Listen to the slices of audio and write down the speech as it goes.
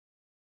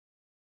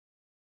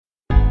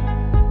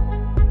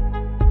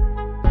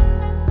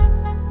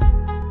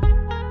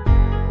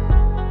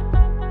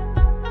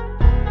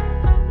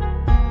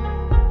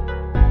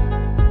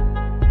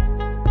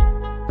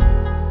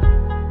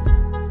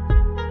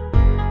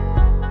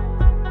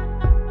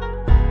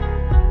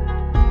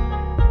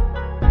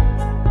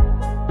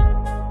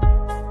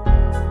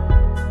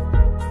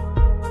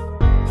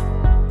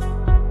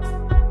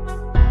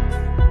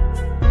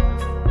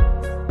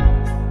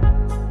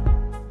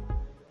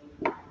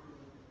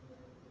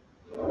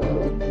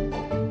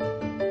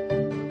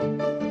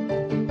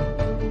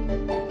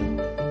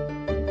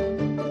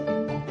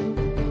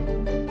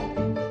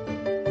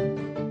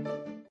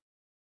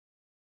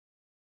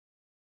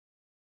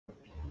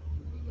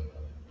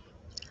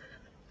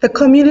The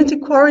community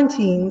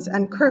quarantines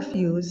and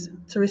curfews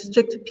to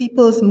restrict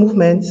people's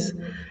movements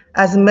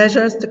as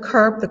measures to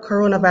curb the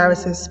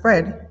coronavirus's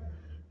spread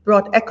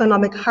brought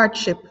economic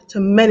hardship to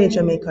many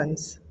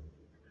Jamaicans.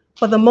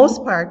 For the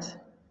most part,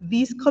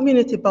 these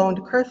community-bound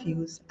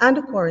curfews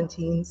and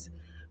quarantines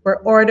were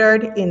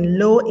ordered in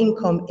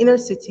low-income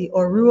inner-city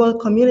or rural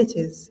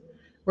communities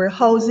where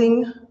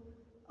housing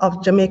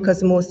of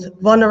Jamaica's most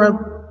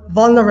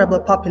vulnerable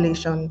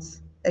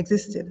populations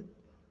existed.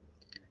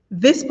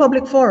 This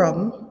public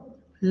forum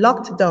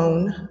locked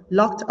down,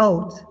 locked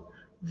out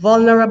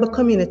vulnerable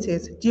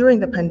communities during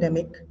the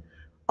pandemic,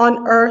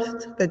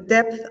 unearthed the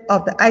depth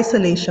of the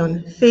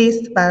isolation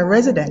faced by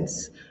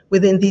residents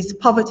within these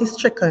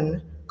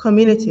poverty-stricken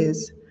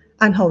communities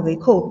and how they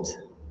coped.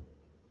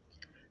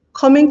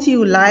 Coming to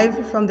you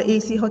live from the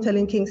AC Hotel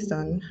in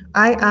Kingston,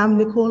 I am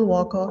Nicole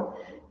Walker,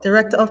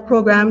 Director of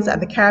Programs at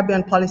the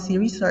Caribbean Policy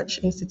Research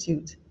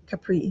Institute,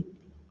 CAPRI.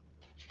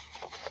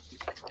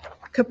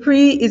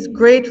 CAPRI is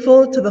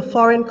grateful to the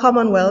Foreign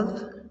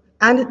Commonwealth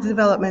and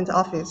Development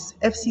Office,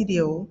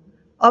 FCDO,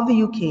 of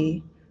the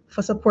UK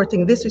for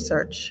supporting this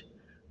research,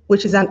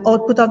 which is an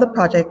output of the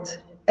project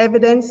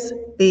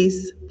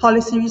Evidence-Based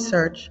Policy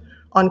Research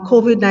on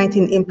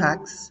COVID-19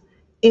 Impacts,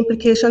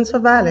 Implications for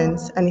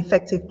Violence, and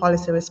Effective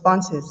Policy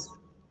Responses.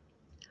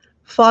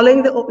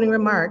 Following the opening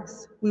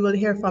remarks, we will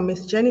hear from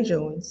Ms. Jenny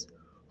Jones,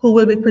 who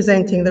will be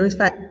presenting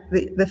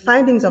the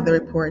findings of the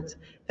report,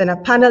 then a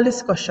panel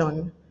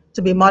discussion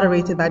to be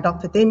moderated by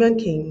Dr. Damian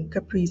King,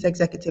 CAPRI's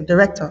Executive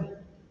Director.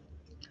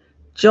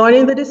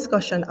 Joining the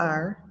discussion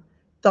are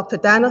Dr.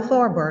 Diana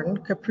Thorburn,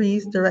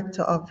 CAPRI's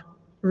Director of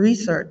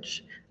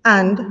Research,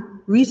 and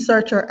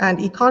researcher and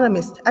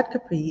economist at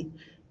CAPRI,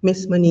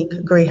 Ms.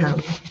 Monique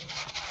Graham.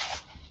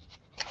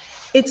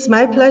 It's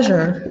my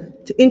pleasure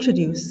to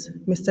introduce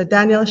Mr.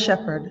 Daniel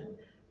Shepherd,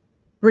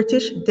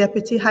 British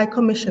Deputy High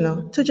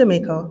Commissioner to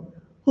Jamaica,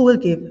 who will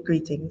give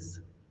greetings.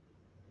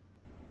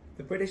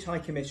 The British High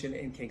Commission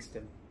in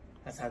Kingston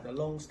has had a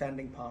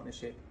long-standing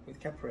partnership with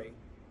CAPRI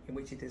in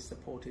which it has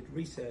supported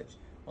research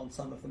on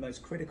some of the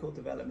most critical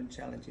development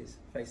challenges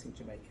facing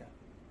Jamaica.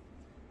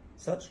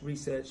 Such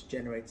research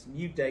generates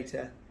new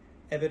data,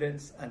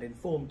 evidence and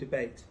informed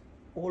debate,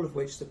 all of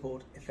which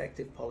support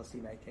effective policy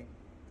making.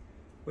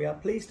 We are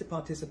pleased to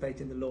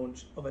participate in the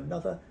launch of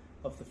another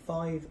of the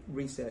 5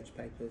 research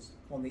papers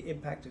on the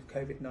impact of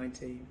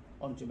COVID-19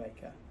 on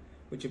Jamaica,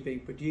 which are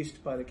being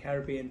produced by the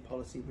Caribbean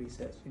Policy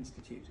Research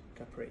Institute,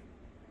 CAPRI.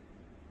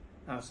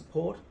 Our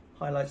support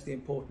highlights the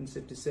importance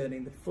of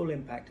discerning the full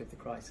impact of the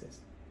crisis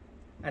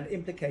and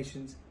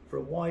implications for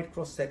a wide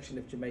cross-section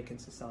of Jamaican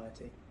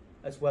society,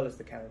 as well as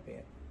the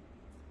Caribbean.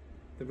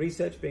 The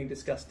research being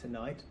discussed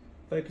tonight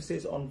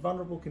focuses on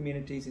vulnerable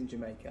communities in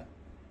Jamaica,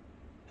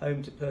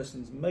 home to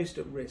persons most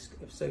at risk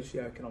of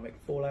socio-economic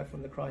fallout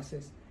from the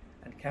crisis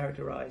and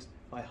characterised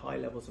by high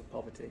levels of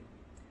poverty.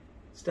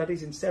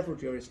 Studies in several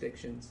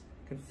jurisdictions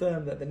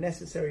confirm that the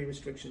necessary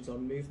restrictions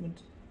on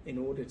movement in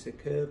order to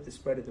curb the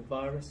spread of the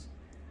virus,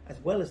 as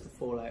well as the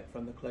fallout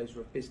from the closure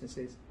of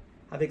businesses,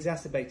 have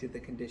exacerbated the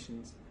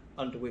conditions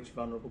under which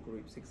vulnerable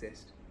groups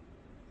exist.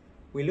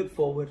 We look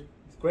forward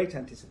with great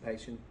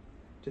anticipation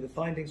to the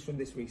findings from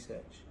this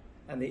research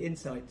and the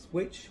insights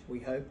which, we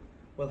hope,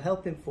 will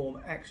help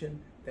inform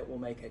action that will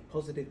make a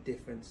positive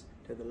difference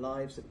to the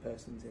lives of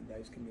persons in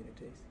those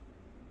communities.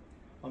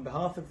 On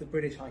behalf of the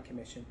British High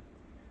Commission,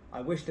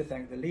 I wish to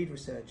thank the lead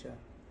researcher,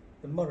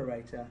 the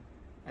moderator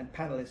and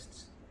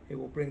panellists who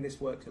will bring this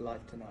work to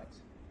life tonight.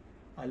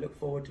 I look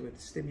forward to a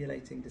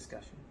stimulating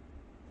discussion.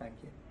 Thank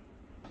you.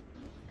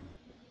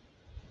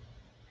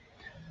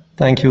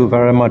 Thank you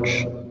very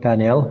much,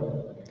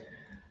 Daniel.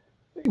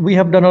 We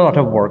have done a lot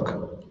of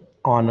work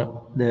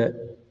on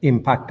the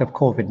impact of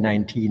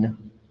COVID-19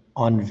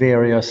 on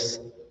various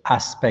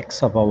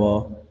aspects of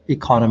our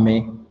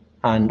economy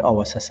and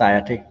our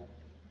society.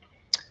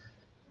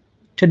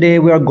 Today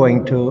we are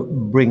going to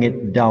bring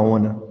it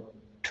down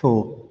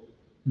to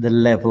the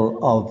level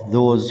of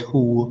those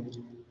who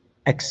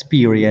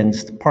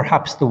experienced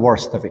perhaps the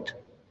worst of it,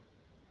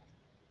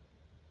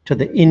 to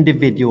the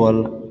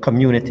individual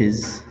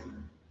communities,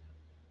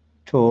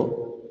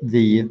 to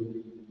the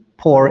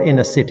poor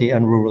inner city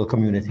and rural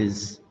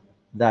communities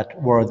that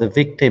were the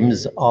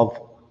victims of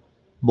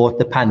both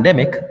the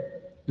pandemic,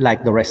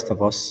 like the rest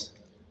of us,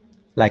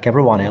 like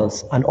everyone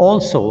else, and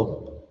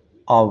also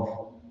of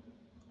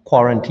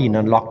quarantine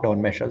and lockdown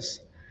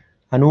measures.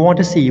 And we want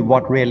to see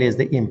what really is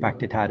the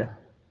impact it had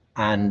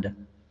and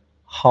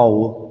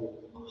how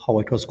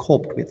it was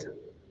coped with.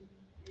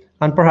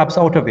 And perhaps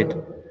out of it,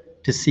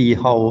 to see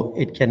how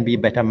it can be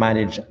better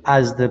managed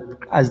as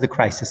the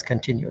crisis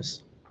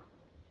continues.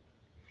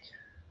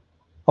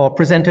 Our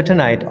presenter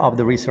tonight of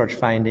the research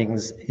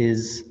findings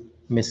is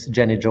Ms.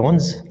 Jenny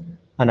Jones,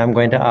 and I'm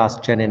going to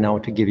ask Jenny now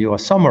to give you a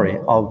summary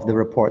of the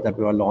report that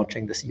we are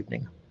launching this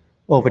evening.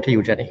 Over to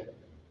you, Jenny.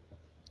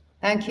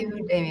 Thank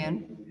you,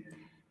 Damian.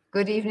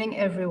 Good evening,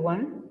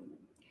 everyone.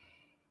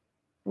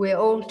 We're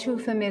all too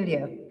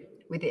familiar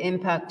with the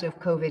impact of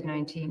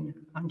COVID-19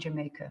 on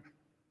Jamaica.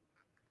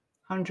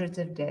 Hundreds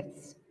of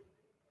deaths,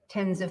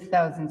 tens of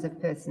thousands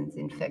of persons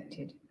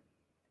infected,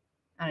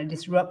 and a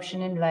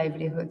disruption in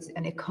livelihoods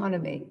and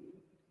economy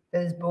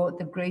that has brought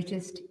the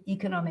greatest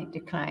economic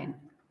decline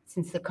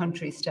since the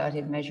country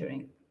started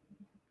measuring.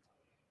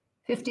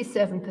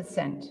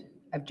 57%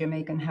 of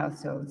Jamaican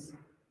households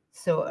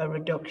saw a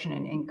reduction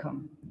in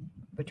income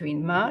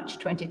between March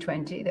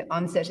 2020, the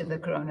onset of the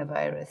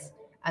coronavirus,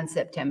 and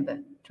September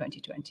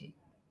 2020.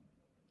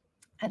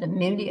 And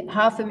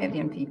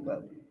 500,000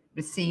 people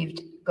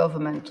received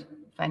government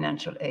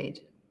financial aid.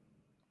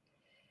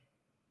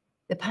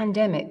 The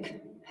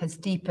pandemic has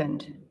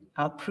deepened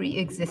our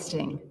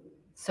pre-existing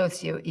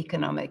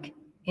socioeconomic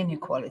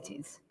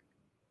inequalities.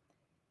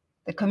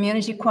 The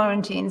community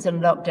quarantines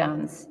and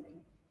lockdowns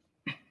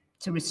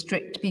to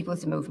restrict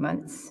people's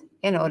movements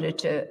in order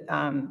to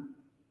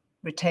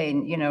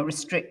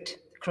restrict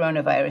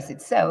coronavirus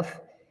itself,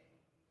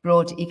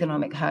 brought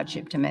economic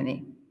hardship to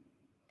many.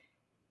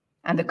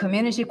 And the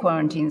community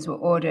quarantines were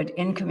ordered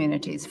in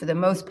communities, for the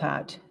most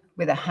part,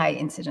 with a high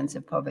incidence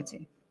of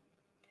poverty.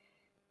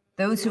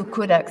 Those who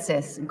could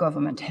access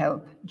government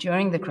help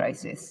during the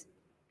crisis,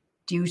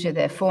 due to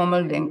their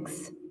formal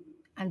links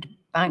and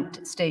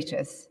banked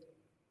status,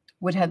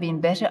 would have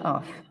been better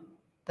off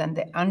than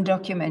the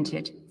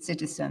undocumented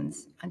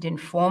citizens and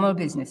informal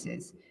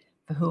businesses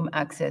for whom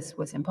access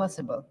was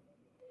impossible,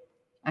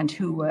 and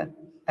who were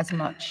as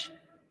much,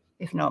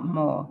 if not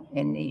more,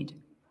 in need.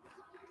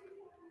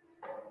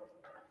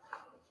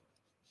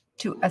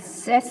 To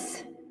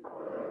assess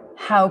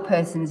how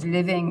persons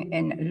living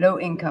in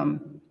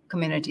low-income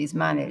communities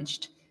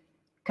managed,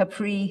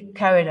 CAPRI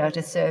carried out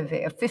a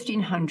survey of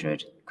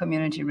 1,500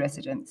 community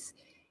residents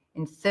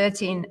in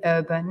 13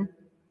 urban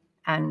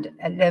and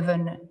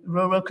 11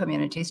 rural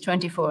communities,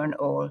 24 in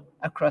all,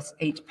 across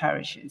 8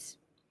 parishes.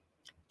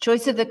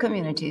 Choice of the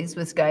communities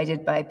was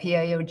guided by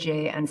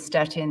PIOJ and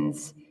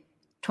Statin's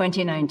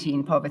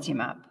 2019 poverty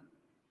map.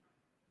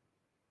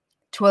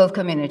 12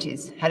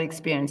 communities had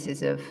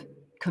experiences of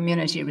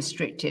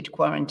community-restricted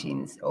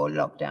quarantines or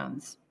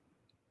lockdowns.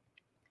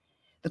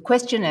 The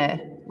questionnaire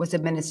was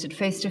administered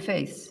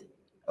face-to-face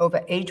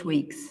over 8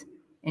 weeks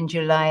in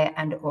July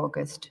and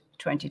August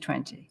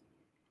 2020,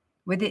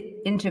 with the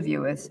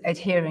interviewers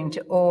adhering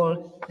to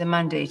all the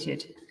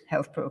mandated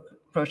health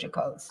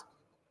protocols.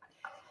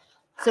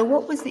 So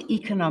what was the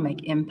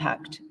economic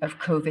impact of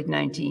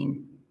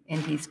COVID-19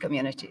 in these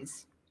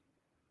communities?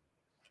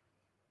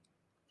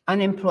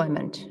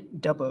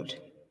 Unemployment doubled.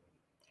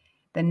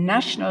 The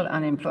national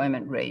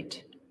unemployment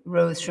rate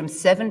rose from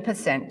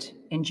 7%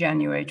 in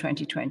January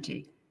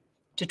 2020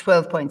 to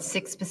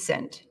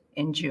 12.6%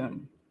 in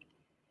June.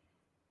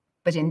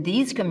 But in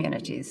these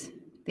communities,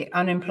 the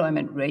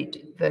unemployment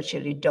rate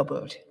virtually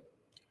doubled,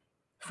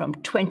 from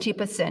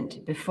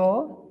 20%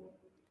 before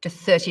to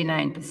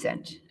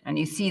 39%. And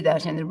you see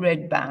that in the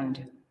red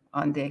band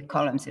on the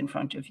columns in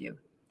front of you.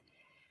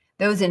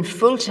 Those in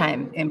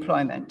full-time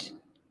employment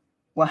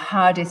were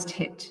hardest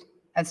hit,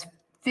 as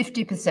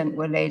 50%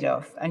 were laid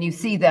off. And you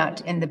see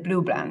that in the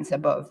blue bands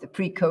above, the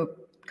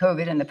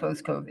pre-COVID and the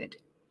post-COVID.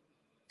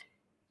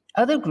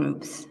 Other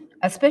groups,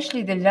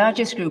 especially the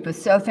largest group of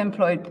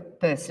self-employed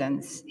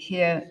persons,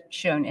 here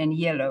shown in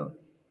yellow,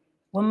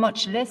 were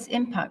much less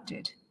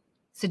impacted,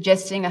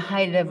 suggesting a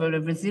high level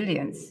of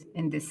resilience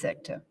in this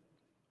sector.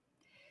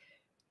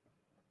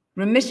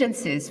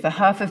 Remittances for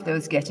half of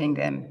those getting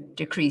them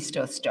decreased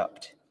or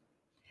stopped.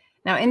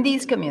 Now, in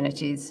these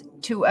communities,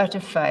 2 out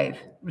of 5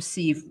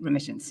 receive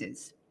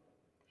remittances.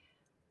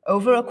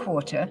 Over a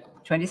quarter,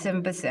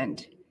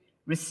 27%,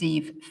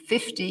 receive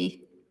 $50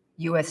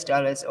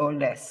 or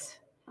less.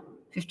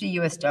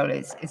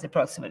 $50 is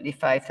approximately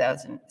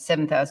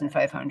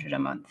 $7,500 a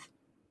month,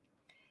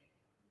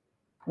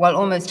 while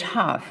almost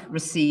half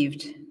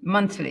received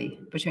monthly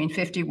between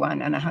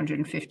 51 and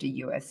 150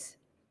 US.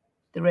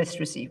 The rest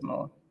received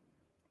more.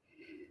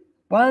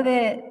 While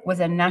there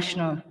was a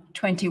national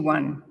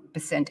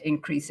 21%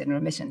 increase in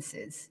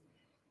remittances,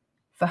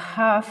 for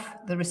half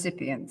the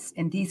recipients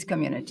in these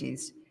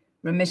communities,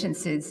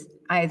 remittances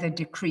either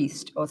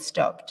decreased or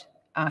stopped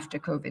after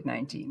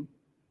COVID-19.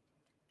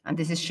 And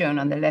this is shown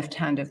on the left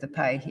hand of the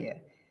pie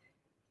here,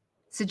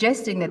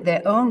 suggesting that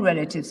their own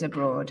relatives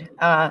abroad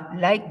are,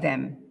 like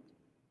them,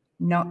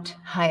 not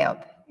high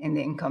up in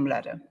the income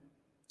ladder.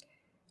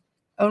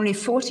 Only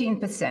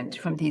 14%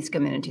 from these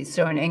communities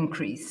saw an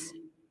increase,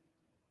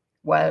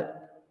 while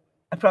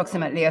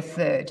approximately a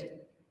third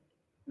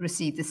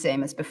received the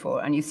same as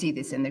before, and you see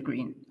this in the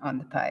green on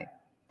the pie.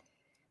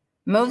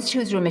 Most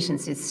whose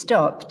remittances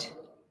stopped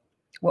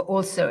were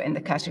also in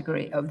the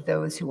category of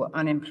those who were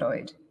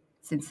unemployed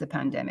since the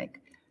pandemic.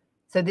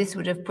 So this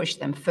would have pushed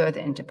them further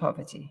into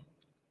poverty,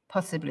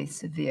 possibly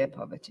severe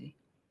poverty.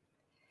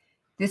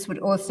 This would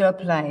also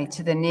apply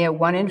to the near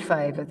 1 in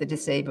 5 of the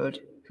disabled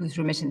whose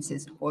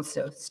remittances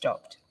also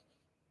stopped.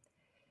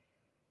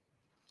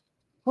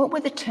 What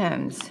were the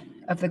terms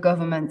of the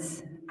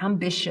government's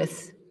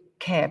ambitious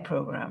CARE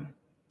program,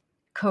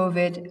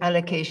 COVID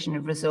allocation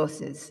of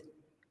resources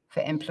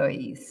for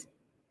employees?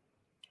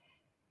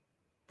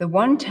 The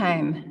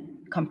one-time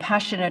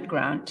compassionate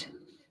grant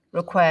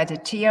required a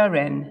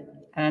TRN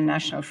and a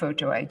national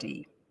photo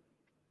ID.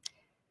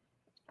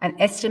 An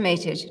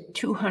estimated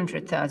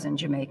 200,000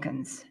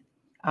 Jamaicans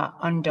are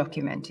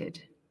undocumented.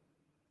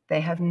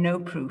 They have no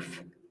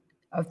proof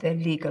of their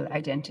legal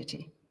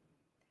identity.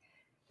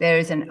 There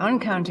is an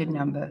uncounted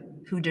number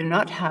who do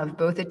not have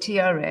both a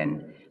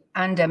TRN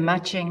and a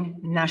matching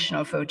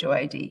national photo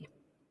ID.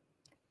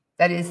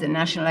 That is the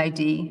national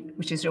ID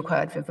which is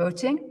required for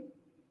voting,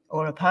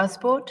 or a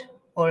passport,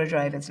 or a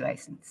driver's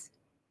license.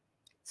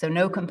 So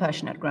no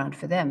compassionate grant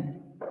for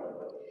them.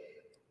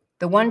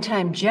 The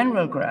one-time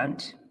general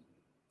grant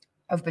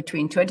of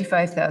between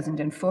 25,000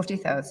 and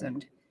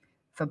 40,000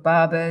 for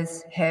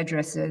barbers,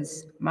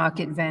 hairdressers,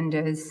 market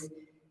vendors,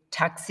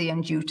 taxi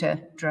and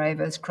juta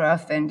drivers,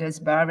 craft vendors,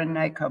 bar and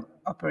nightclub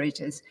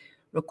operators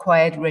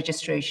required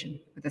registration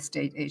with the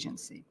state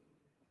agency.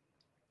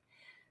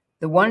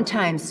 The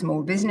one-time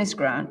small business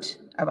grant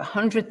of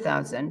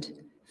 100,000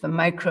 for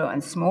micro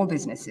and small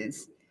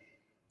businesses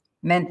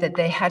meant that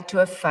they had to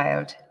have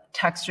filed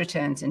tax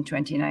returns in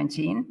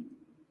 2019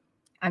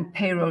 and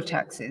payroll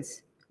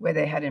taxes where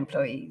they had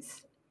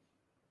employees.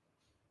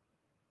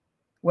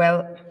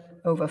 Well,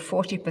 over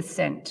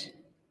 40%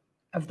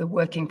 of the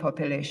working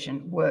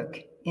population work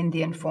in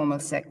the informal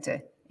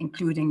sector,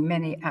 including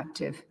many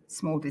active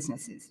small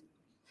businesses.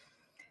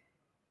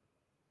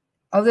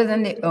 Other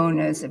than the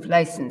owners of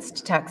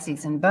licensed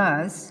taxis and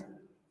bars,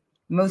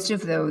 most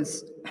of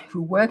those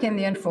who work in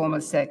the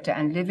informal sector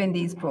and live in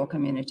these poor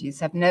communities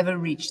have never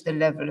reached the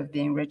level of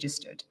being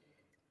registered,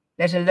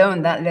 let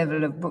alone that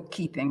level of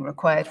bookkeeping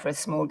required for a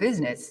small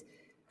business.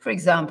 For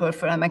example,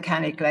 for a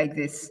mechanic like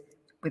this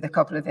with a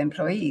couple of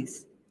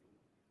employees.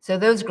 So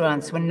those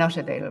grants were not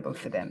available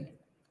for them.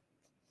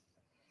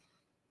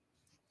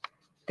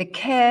 The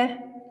CARE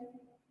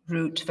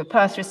route for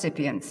PATH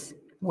recipients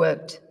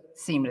worked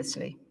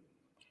seamlessly,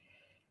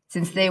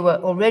 since they were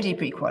already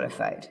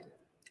pre-qualified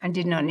and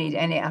did not need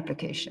any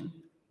application.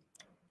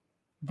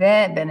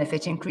 Their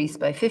benefit increased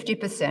by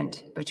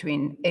 50%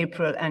 between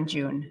April and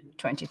June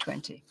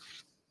 2020.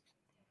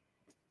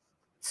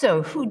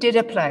 So who did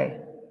apply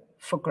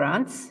for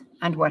grants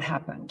and what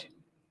happened?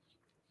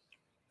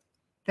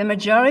 The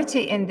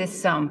majority in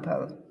this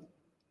sample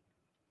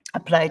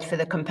applied for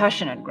the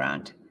compassionate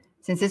grant,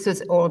 since this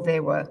was all they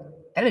were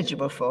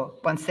eligible for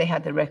once they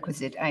had the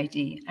requisite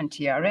ID and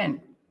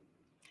TRN.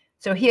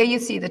 So here you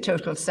see the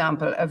total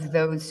sample of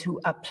those who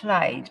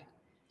applied,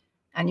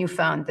 and you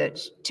found that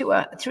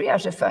 3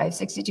 out of 5,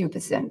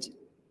 62%,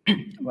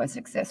 were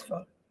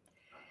successful.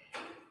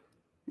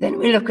 Then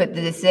we look at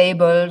the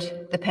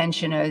disabled, the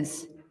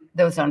pensioners,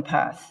 those on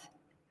PATH.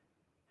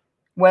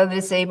 Well, the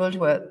disabled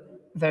were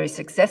very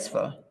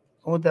successful,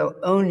 although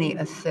only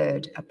a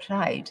third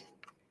applied.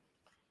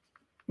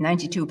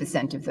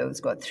 92% of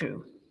those got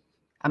through.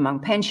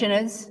 Among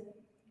pensioners,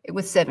 it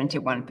was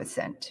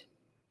 71%.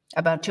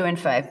 About 2 in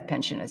 5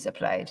 pensioners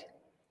applied,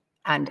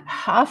 and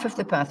half of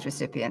the PATH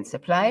recipients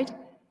applied,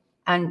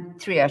 and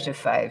 3 out of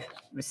 5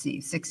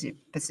 received,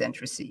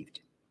 60% received.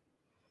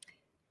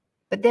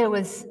 But there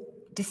was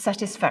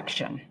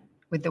dissatisfaction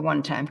with the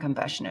one-time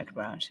compassionate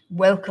grant,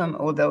 welcome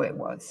although it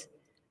was,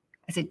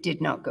 as it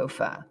did not go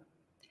far.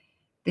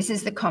 This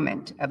is the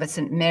comment of a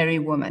St. Mary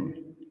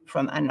woman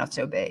from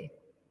Annotto Bay.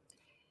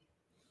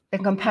 The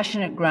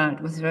compassionate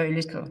grant was very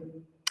little,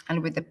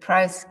 and with the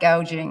price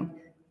gouging,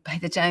 by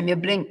the time you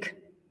blink,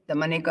 the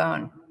money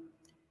gone.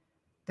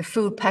 The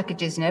food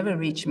packages never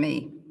reached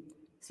me,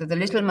 so the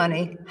little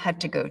money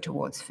had to go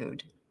towards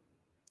food.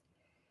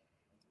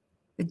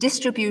 The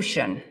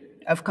distribution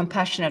of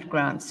compassionate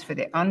grants for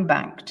the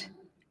unbanked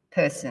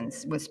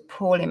persons was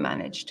poorly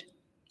managed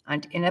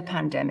and, in a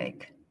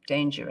pandemic,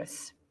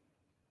 dangerous.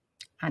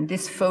 And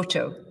this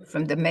photo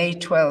from the May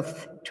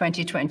 12th,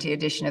 2020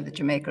 edition of the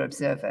Jamaica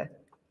Observer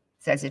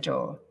says it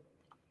all.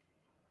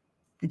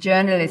 The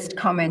journalist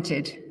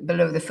commented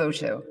below the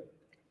photo,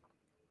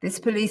 "This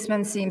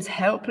policeman seems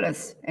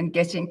helpless in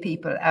getting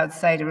people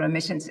outside a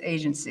remittance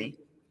agency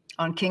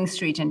on King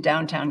Street in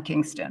downtown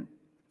Kingston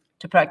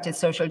to practice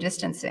social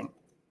distancing."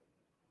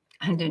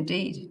 And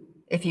indeed,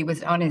 if he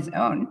was on his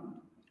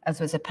own,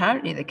 as was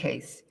apparently the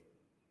case,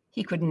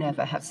 he could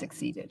never have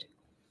succeeded.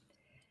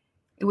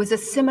 It was a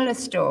similar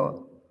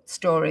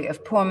story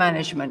of poor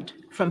management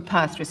from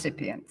PATH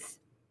recipients.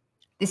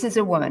 This is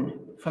a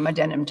woman from a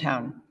Denham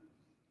Town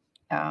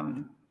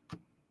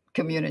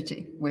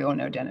community. We all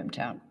know Denham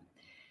Town.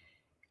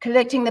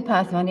 Collecting the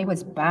PATH money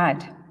was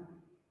bad.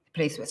 The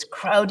place was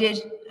crowded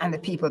and the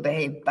people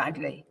behaved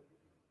badly.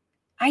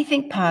 I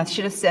think PATH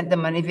should have sent the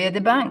money via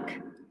the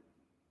bank.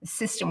 The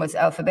system was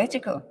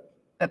alphabetical,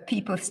 but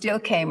people still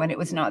came when it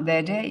was not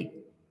their day.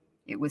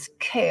 It was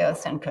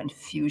chaos and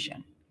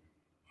confusion.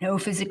 No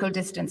physical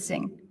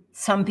distancing,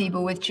 some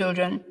people with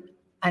children,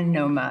 and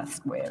no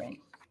mask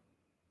wearing.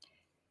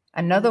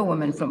 Another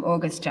woman from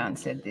Augustown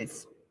said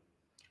this,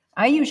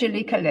 "I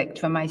usually collect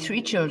for my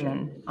 3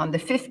 children on the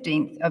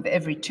 15th of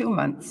every 2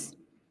 months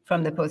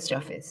from the post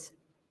office.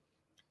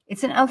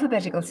 It's an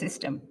alphabetical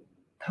system,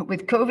 but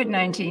with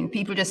COVID-19,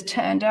 people just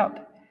turned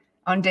up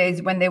on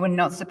days when they were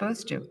not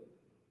supposed to.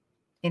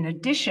 In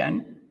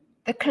addition,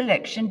 the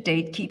collection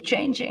date keep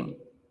changing.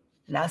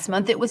 Last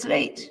month it was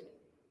late.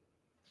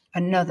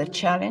 Another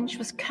challenge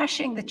was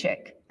cashing the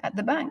check at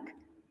the bank,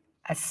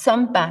 as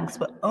some banks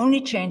were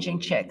only changing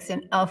checks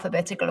in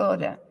alphabetical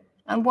order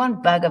and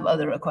one bag of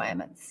other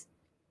requirements.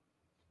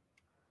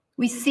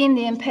 We've seen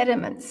the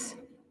impediments,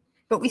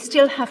 but we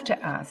still have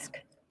to ask,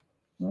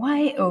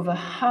 why over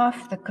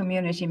half the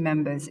community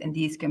members in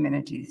these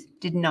communities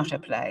did not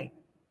apply,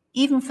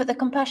 even for the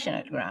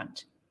compassionate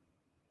grant?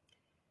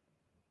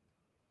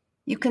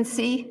 You can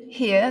see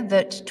here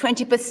that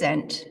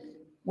 20%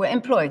 were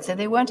employed, so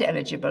they weren't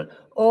eligible,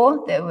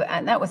 or they were,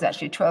 and that was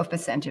actually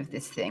 12% of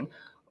this thing,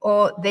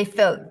 or they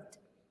felt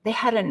they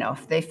had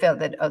enough, they felt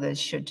that others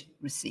should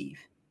receive.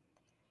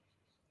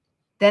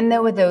 Then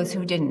there were those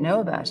who didn't know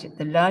about it,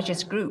 the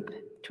largest group,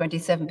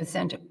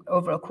 27%,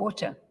 over a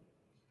quarter.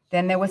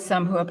 Then there were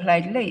some who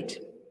applied late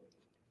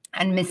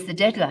and missed the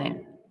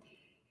deadline.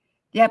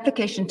 The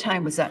application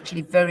time was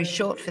actually very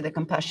short for the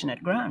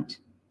compassionate grant,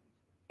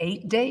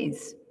 8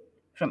 days,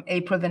 from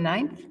April the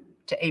 9th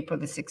to April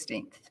the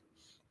 16th.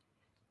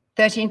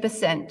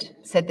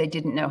 13% said they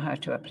didn't know how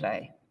to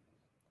apply.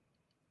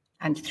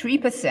 And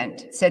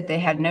 3% said they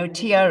had no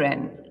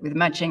TRN with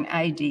matching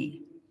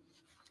ID.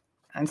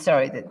 I'm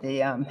sorry that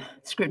the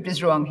script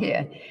is wrong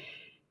here.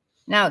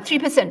 Now,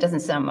 3% doesn't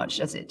sound much,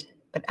 does it?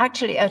 But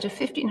actually, out of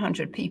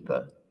 1,500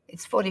 people,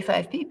 it's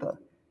 45 people.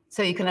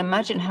 So you can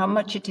imagine how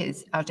much it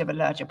is out of a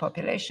larger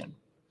population.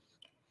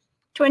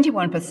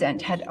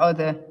 21% had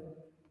other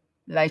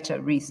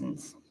lighter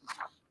reasons.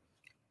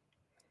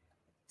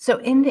 So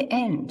in the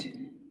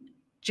end,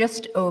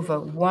 just over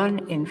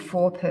 1 in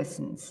 4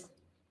 persons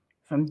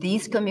from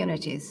these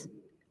communities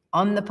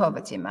on the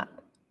poverty map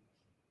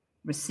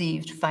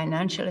received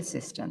financial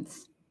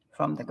assistance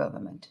from the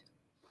government.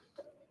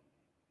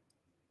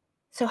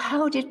 So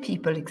how did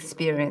people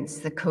experience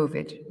the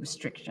COVID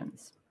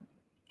restrictions?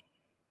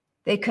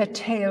 They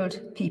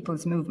curtailed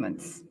people's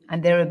movements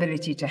and their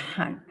ability to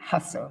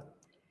hustle.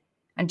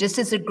 And just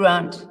as the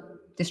grant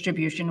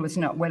distribution was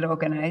not well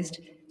organized,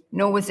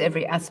 nor was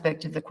every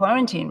aspect of the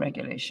quarantine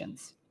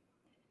regulations.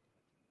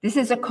 This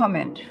is a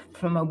comment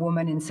from a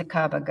woman in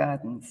Sakaba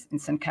Gardens in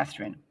St.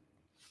 Catherine,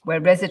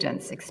 where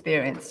residents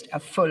experienced a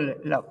full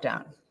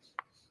lockdown.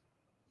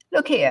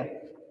 Look here,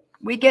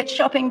 we get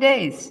shopping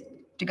days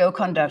to go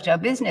conduct our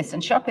business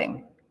and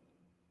shopping.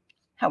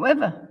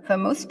 However, for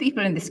most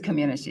people in this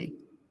community,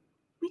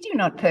 we do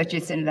not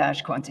purchase in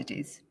large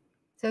quantities,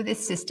 so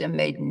this system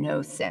made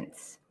no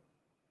sense.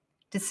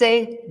 To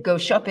say, go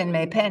shop in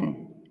May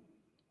Pen,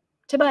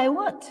 to buy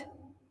what?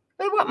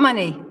 With what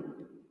money?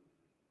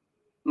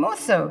 More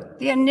so,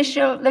 the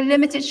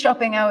limited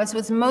shopping hours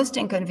was most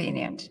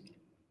inconvenient.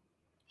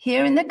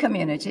 Here in the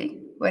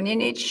community, when you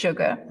need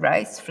sugar,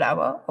 rice,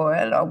 flour,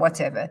 oil, or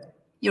whatever,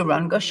 you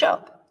run, go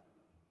shop.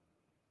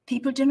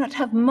 People do not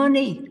have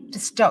money to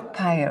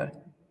stockpile,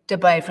 to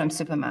buy from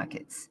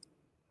supermarkets.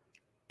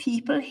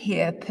 People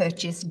here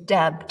purchase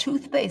Dab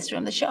toothpaste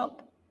from the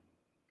shop.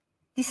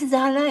 This is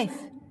our life.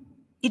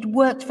 It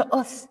worked for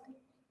us,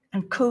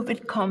 and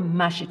COVID come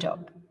mash it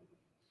up.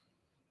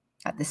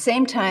 At the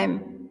same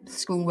time,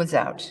 school was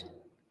out,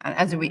 and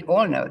as we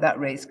all know, that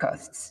raised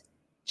costs.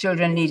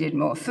 Children needed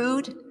more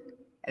food,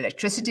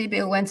 electricity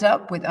bill went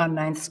up with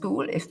online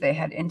school if they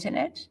had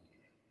internet,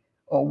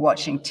 or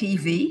watching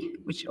TV,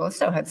 which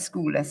also had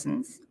school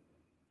lessons,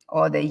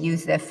 or they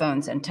used their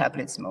phones and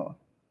tablets more.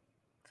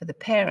 For the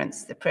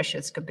parents, the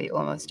pressures could be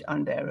almost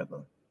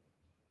unbearable.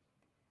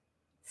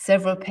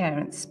 Several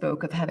parents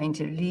spoke of having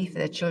to leave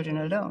their children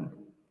alone,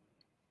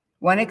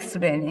 one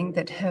explaining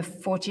that her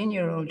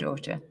 14-year-old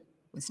daughter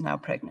was now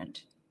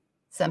pregnant,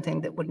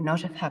 something that would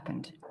not have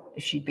happened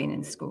if she'd been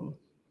in school.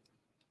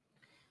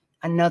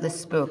 Another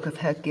spoke of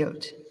her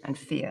guilt and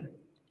fear.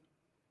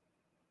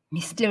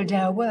 Me still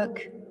there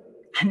work,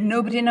 and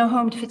nobody no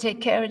home to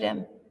take care of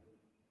them.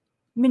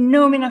 Me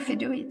know me not to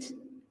do it,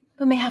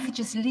 but me have to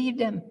just leave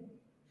them.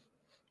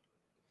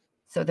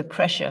 So the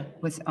pressure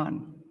was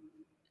on,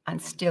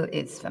 and still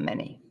is for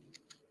many.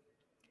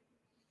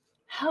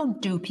 How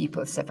do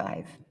people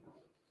survive?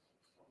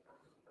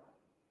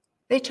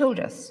 They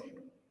told us,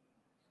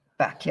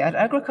 backyard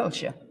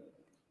agriculture.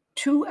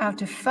 2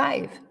 out of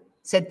 5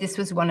 said this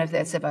was one of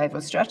their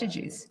survival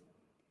strategies.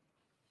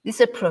 This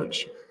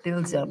approach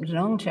builds up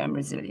long-term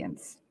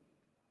resilience.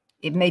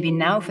 It may be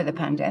now for the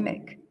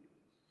pandemic,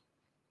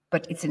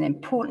 but it's an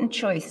important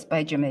choice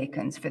by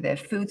Jamaicans for their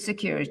food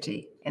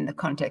security in the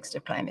context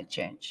of climate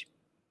change.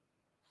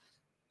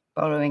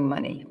 Borrowing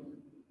money.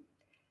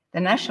 The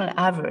national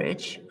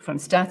average from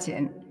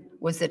Statin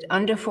was that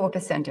under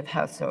 4% of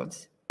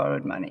households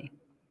borrowed money.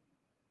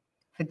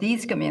 For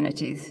these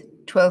communities,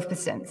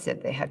 12%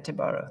 said they had to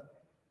borrow,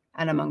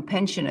 and among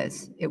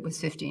pensioners, it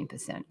was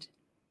 15%.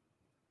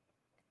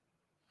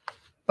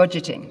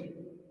 Budgeting,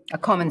 a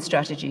common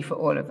strategy for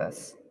all of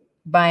us,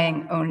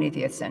 buying only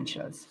the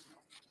essentials.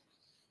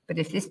 But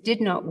if this did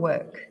not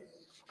work,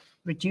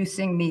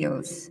 reducing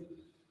meals,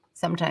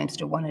 sometimes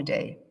to 1 a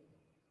day.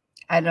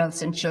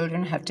 Adults and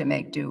children have to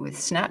make do with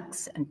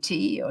snacks and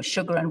tea or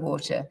sugar and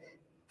water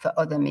for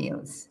other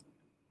meals.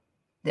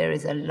 there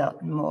is a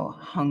lot more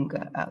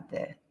hunger out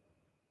there.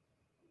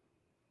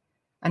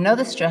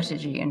 Another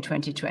strategy in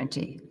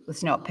 2020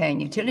 was not paying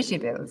utility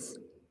bills.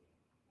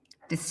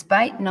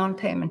 Despite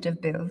non-payment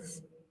of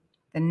bills,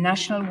 the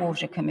National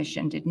Water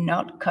Commission did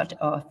not cut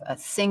off a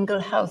single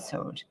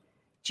household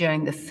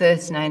during the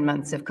first 9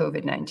 months of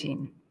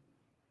COVID-19.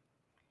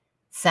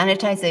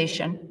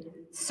 Sanitization,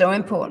 so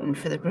important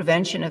for the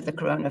prevention of the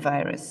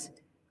coronavirus,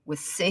 was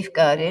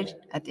safeguarded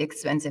at the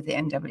expense of the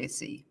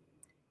NWC,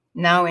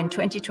 now in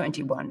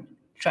 2021,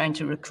 trying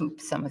to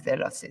recoup some of their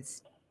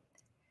losses.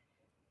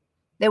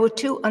 There were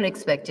two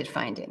unexpected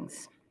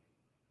findings.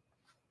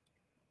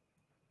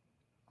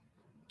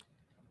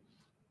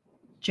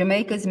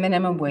 Jamaica's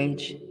minimum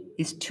wage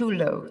is too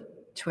low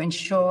to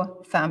ensure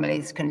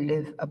families can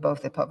live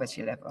above the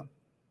poverty level.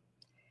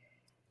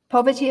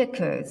 Poverty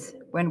occurs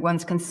when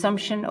one's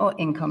consumption or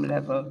income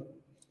level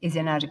is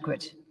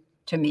inadequate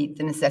to meet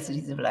the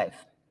necessities of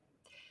life.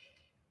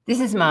 This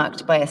is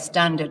marked by a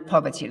standard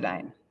poverty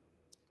line,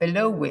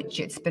 below which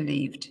it's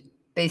believed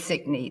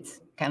basic needs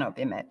cannot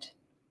be met.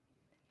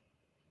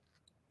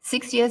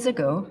 6 years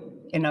ago,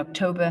 in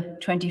October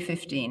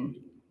 2015,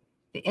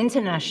 the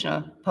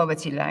international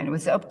poverty line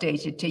was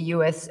updated to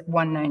US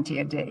 $190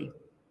 a day.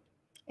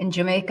 In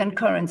Jamaican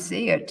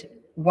currency at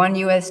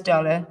 $1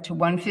 to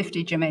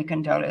 150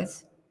 Jamaican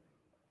dollars,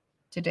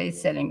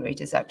 today's selling rate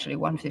is actually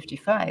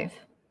 155.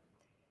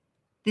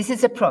 This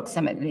is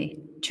approximately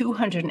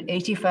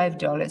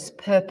 $285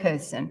 per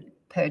person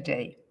per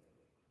day,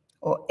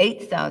 or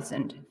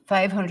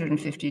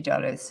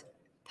 $8,550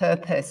 per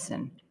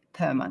person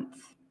per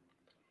month.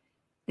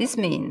 This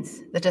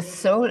means that a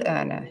sole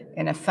earner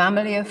in a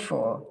family of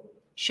 4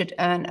 should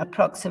earn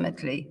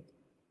approximately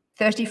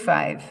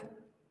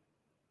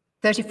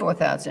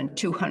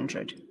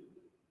 $34,200.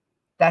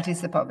 That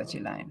is the poverty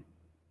line.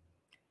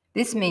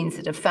 This means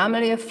that a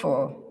family of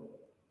 4,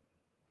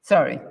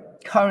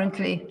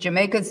 currently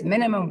Jamaica's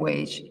minimum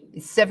wage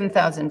is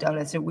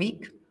 $7,000 a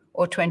week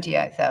or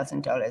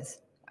 $28,000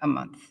 a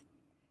month.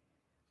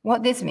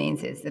 What this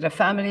means is that a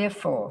family of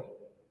 4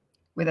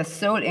 with a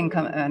sole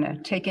income earner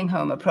taking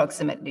home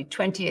approximately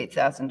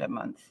 $28,000 a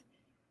month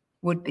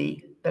would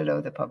be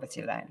below the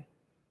poverty line,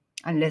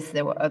 unless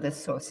there were other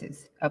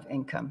sources of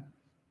income,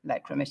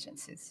 like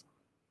remittances.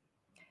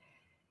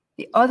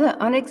 The other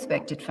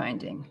unexpected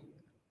finding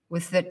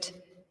was that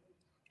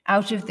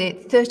out of the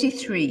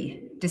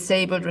 33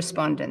 disabled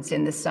respondents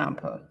in the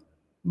sample,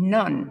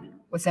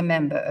 none was a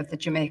member of the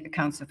Jamaica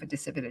Council for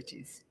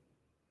Disabilities,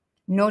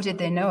 nor did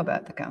they know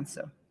about the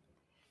council.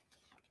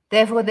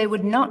 Therefore, they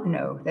would not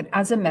know that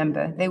as a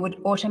member, they would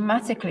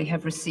automatically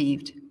have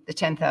received the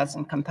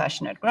 10,000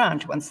 compassionate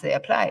grant once they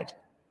applied.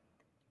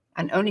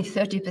 And only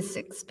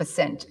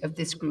 36% of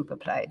this group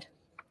applied,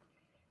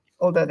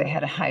 although they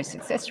had a high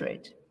success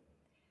rate.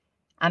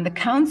 And the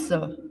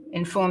council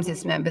informs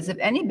its members of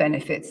any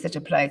benefits that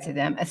apply to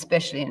them,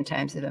 especially in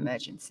times of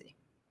emergency.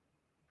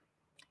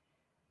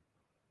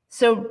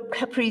 So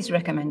CAPRI's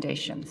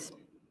recommendations,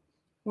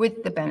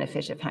 with the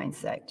benefit of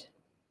hindsight: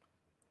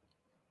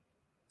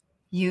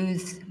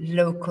 use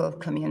local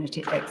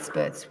community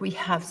experts. We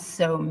have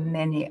so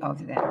many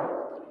of them.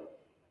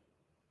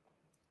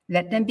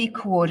 Let them be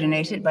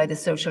coordinated by the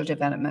Social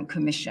Development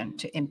Commission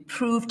to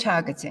improve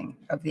targeting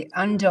of the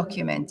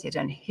undocumented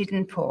and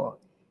hidden poor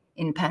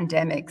in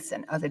pandemics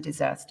and other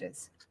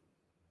disasters.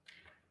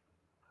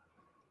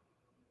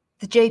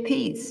 The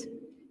JPs,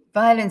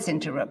 violence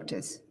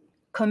interrupters,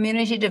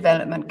 Community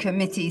Development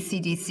Committee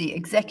CDC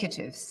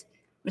executives,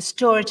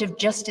 restorative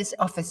justice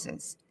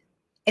officers,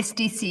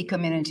 SDC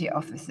community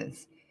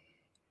officers.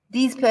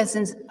 These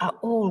persons are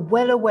all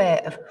well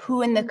aware of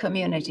who in the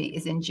community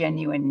is in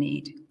genuine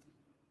need.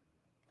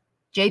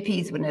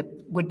 JPs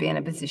would be in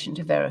a position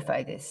to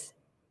verify this.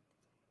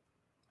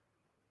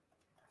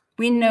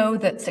 We know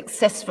that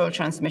successful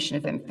transmission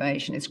of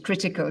information is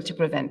critical to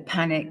prevent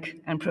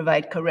panic and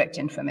provide correct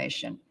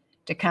information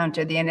to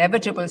counter the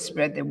inevitable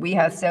spread that we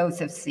ourselves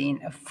have seen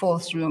of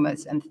false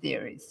rumors and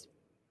theories.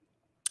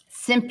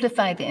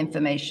 Simplify the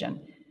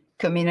information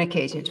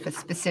communicated for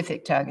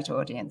specific target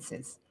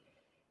audiences.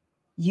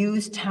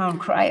 Use town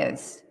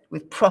criers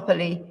with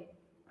properly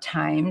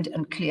timed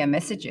and clear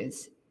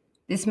messages.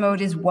 This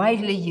mode is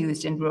widely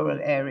used in rural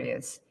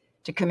areas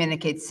to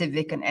communicate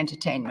civic and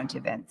entertainment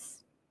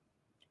events.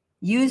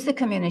 Use the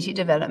community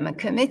development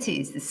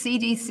committees, the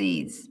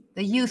CDCs,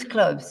 the youth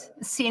clubs,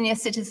 the senior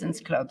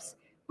citizens clubs,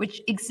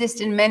 which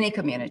exist in many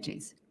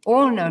communities,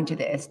 all known to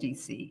the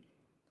SDC,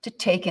 to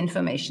take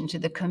information to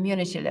the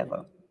community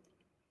level.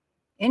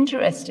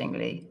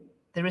 Interestingly,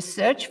 the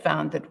research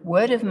found that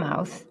word of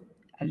mouth,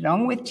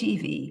 along with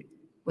TV,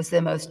 was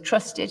the most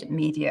trusted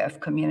media of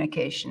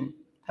communication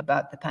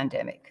about the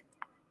pandemic.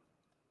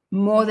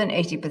 More than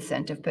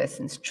 80% of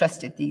persons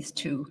trusted these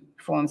two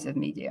forms of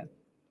media.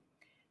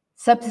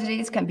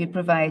 Subsidies can be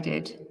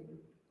provided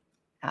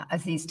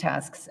as these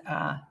tasks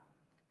are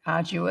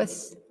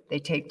arduous, they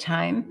take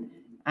time,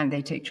 and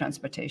they take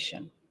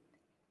transportation.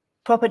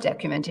 Proper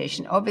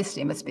documentation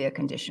obviously must be a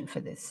condition for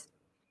this.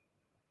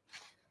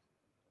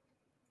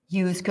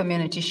 use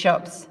community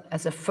shops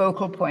as a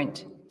focal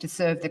point to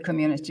serve the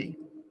community.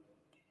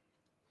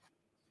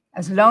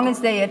 As long as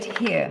they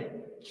adhere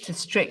to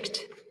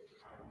strict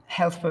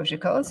health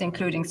protocols,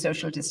 including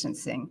social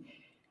distancing,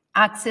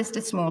 access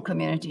to small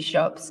community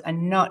shops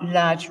and not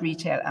large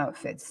retail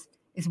outfits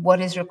is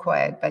what is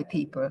required by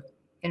people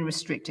in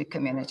restricted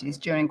communities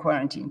during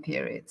quarantine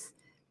periods.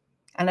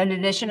 And an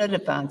additional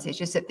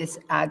advantage is that this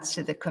adds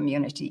to the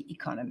community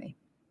economy.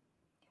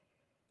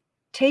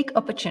 Take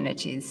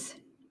opportunities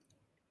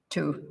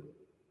to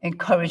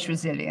encourage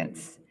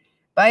resilience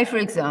by, for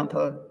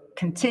example,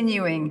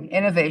 continuing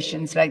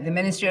innovations like the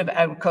Ministry of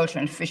Agriculture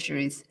and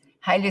Fisheries'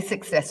 highly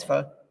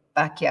successful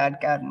backyard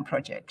garden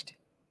project.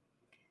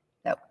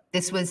 Now,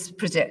 this was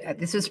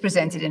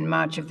presented in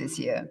March of this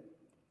year.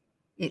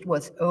 It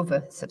was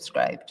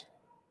oversubscribed.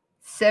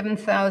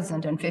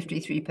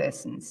 7,053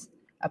 persons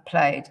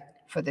applied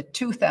for the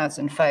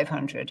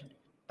 2,500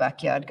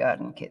 backyard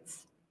garden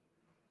kits.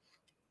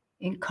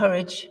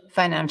 Encourage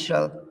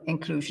financial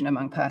inclusion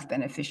among PATH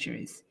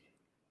beneficiaries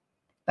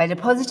by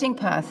depositing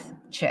PATH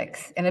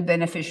checks in a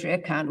beneficiary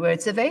account where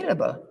it's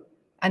available,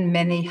 and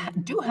many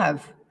do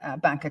have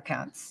bank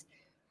accounts,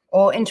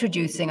 or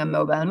introducing a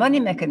mobile money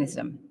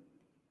mechanism.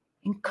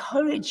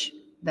 Encourage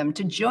them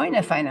to join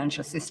a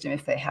financial system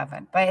if they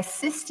haven't, by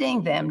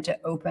assisting them to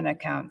open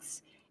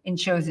accounts in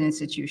chosen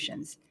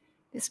institutions.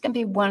 This can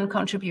be one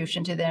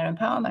contribution to their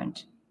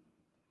empowerment.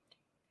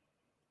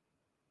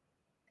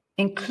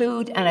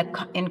 Include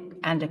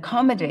and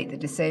accommodate the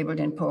disabled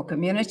in poor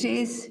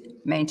communities,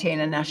 maintain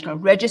a national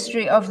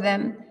registry of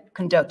them,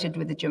 conducted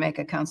with the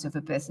Jamaica Council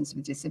for Persons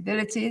with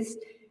Disabilities,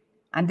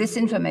 and this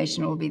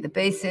information will be the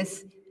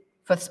basis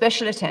for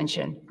special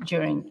attention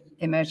during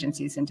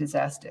emergencies and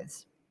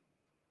disasters.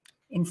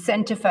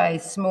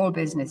 Incentivize small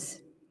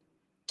business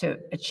to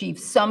achieve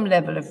some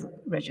level of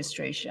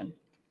registration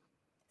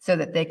so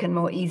that they can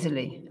more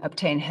easily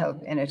obtain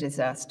help in a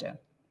disaster.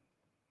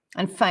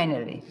 And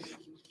finally,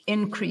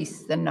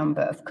 increase the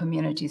number of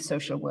community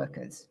social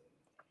workers.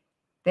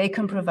 They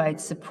can provide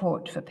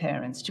support for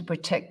parents to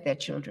protect their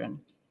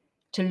children,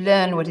 to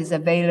learn what is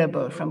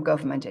available from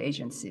government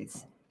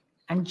agencies,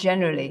 and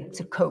generally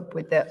to cope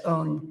with their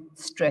own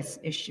stress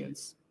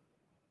issues.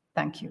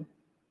 Thank you.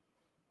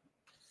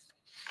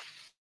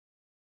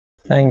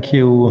 Thank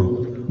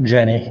you,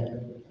 Jenny.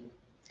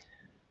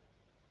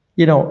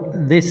 You know,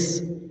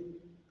 this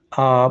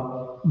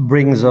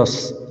brings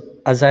us,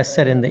 as I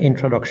said in the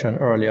introduction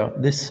earlier,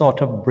 this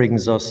sort of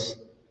brings us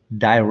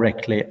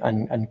directly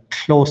and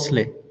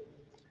closely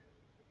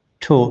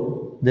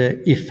to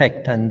the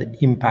effect and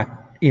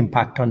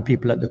impact on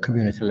people at the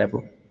community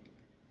level.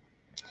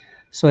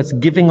 So it's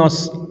giving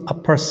us a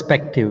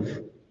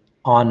perspective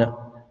on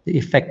the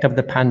effect of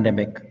the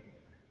pandemic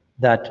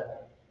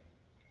that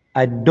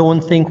I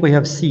don't think we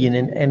have seen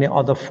in any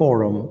other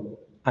forum,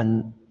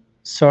 and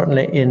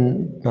certainly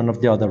in none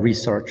of the other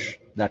research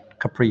that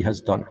CAPRI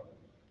has done.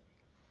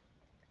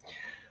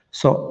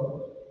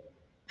 So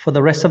for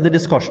the rest of the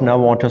discussion, I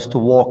want us to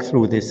walk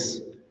through this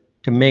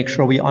to make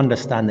sure we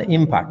understand the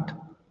impact,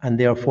 and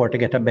therefore to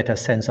get a better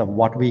sense of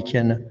what we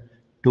can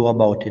do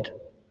about it,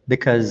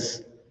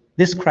 because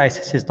this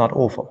crisis is not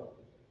over.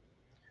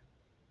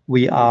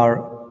 We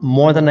are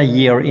more than a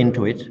year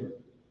into it,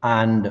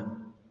 and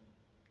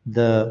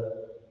the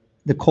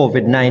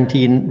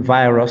COVID-19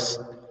 virus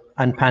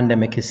and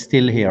pandemic is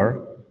still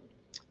here.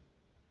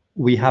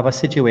 We have a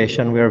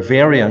situation where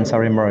variants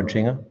are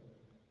emerging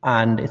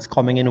and it's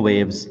coming in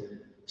waves.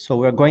 So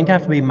we're going to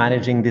have to be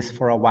managing this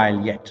for a while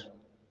yet.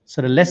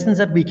 So the lessons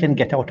that we can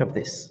get out of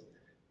this,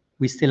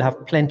 we still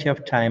have plenty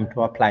of time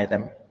to apply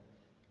them.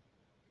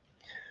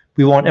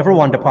 We want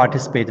everyone to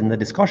participate in the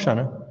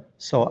discussion.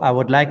 So I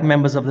would like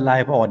members of the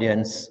live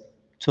audience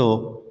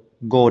to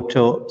go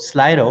to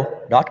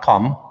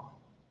slido.com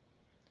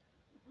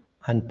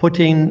and put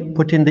in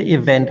the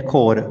event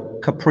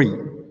code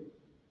CAPRI.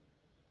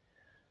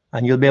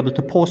 And you'll be able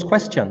to post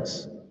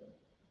questions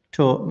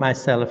to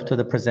myself, to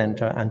the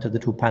presenter, and to the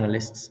two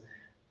panelists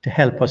to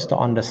help us to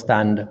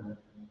understand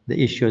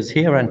the issues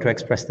here and to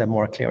express them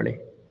more clearly.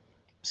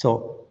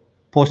 So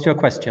post your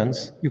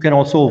questions. You can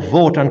also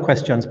vote on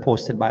questions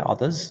posted by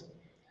others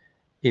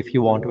if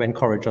you want to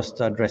encourage us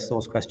to address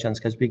those questions,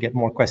 because we get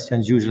more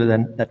questions usually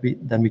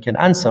than we can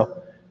answer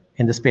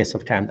in the space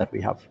of time that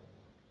we have.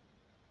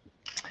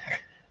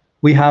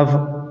 We have,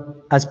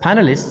 as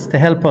panelists, to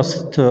help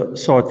us to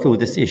sort through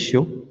this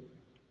issue,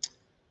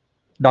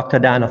 Dr.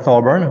 Diana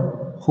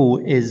Thorburn, who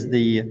is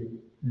the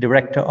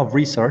Director of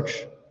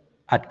Research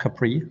at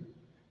CAPRI,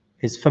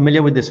 is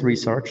familiar with this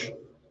research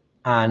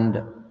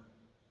and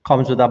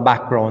comes with a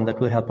background that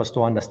will help us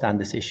to understand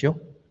this issue.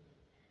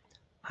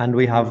 And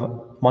we have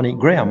Monique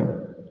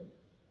Graham,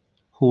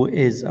 who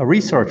is a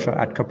researcher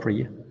at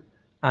CAPRI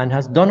and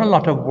has done a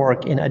lot of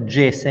work in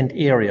adjacent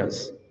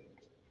areas,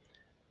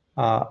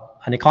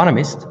 an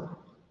economist,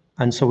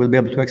 and so we'll be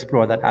able to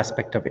explore that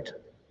aspect of it.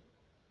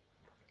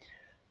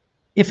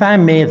 If I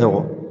may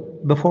though,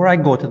 before I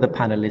go to the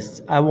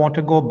panelists, I want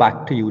to go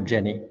back to you,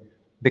 Jenny,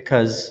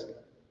 because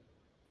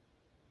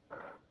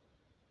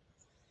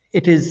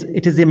it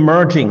is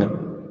emerging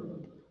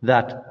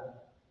that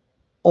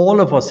all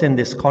of us in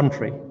this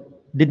country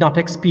did not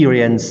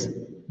experience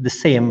the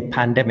same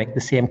pandemic,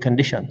 the same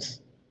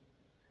conditions.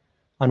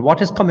 And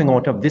what is coming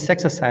out of this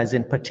exercise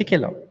in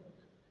particular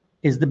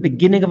is the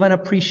beginning of an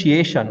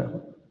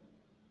appreciation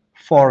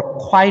for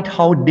quite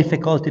how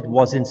difficult it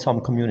was in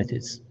some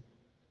communities.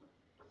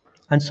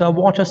 And so I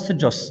want us to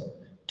just,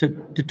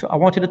 I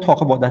wanted to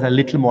talk about that a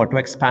little more, to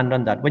expand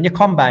on that. When you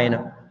combine,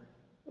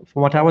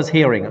 from what I was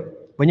hearing,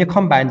 when you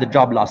combine the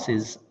job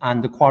losses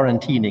and the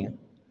quarantining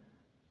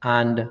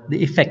and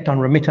the effect on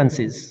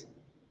remittances,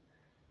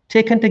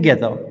 taken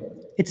together,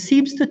 it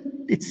seems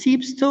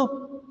to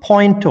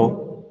point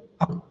to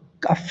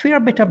a fair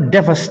bit of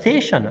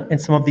devastation in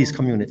some of these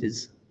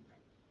communities.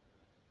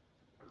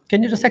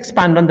 Can you just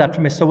expand on that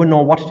for me so we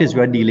know what it is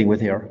we're dealing with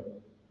here?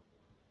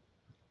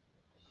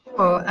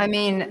 Well, I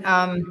mean,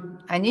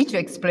 I need to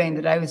explain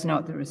that I was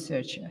not the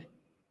researcher.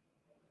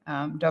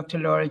 Dr.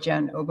 Laura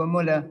Jan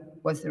Obermuller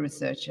was the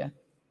researcher.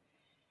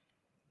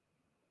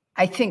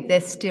 I think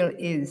there still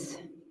is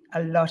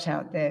a lot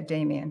out there,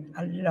 Damien,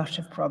 a lot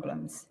of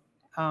problems.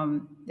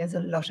 There's a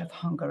lot of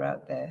hunger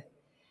out there.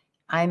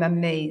 I'm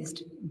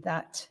amazed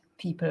that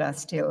people are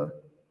still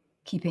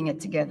keeping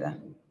it together.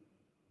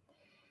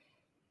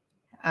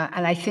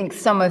 And I think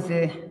some of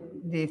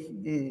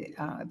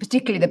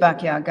particularly the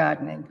backyard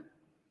gardening,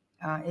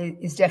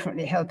 is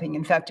definitely helping.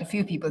 In fact, a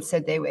few people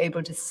said they were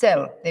able to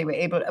sell. They were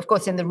able, of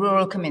course, in the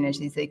rural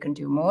communities, they can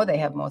do more. They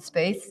have more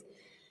space.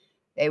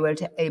 They were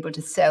able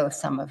to sell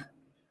some of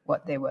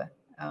what they were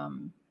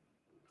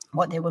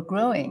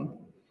growing.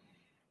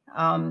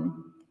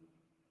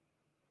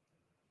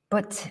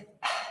 But,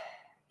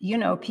 you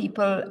know,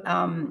 people,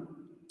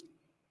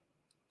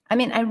 I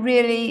mean,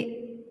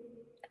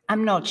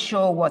 I'm not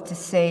sure what to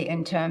say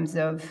in terms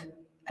of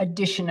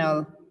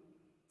additional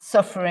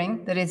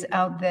suffering that is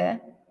out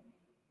there.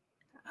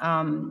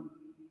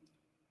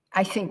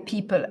 I think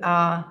people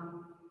are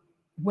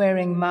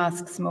wearing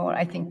masks more.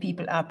 I think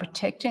people are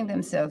protecting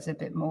themselves a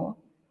bit more.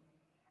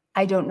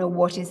 I don't know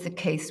what is the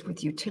case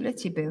with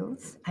utility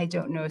bills. I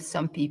don't know if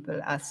some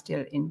people are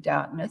still in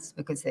darkness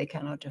because they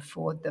cannot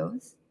afford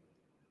those,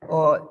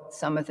 or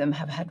some of them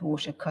have had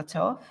water cut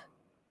off.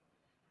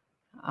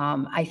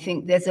 I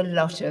think there's a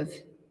lot of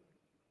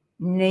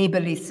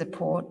neighborly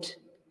support,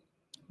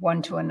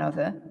 one to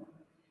another,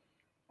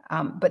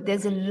 but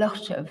there's a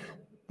lot of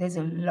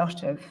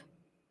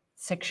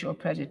sexual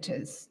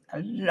predators, a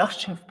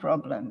lot of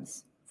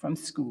problems from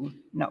school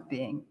not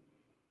being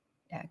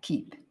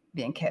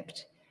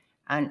kept.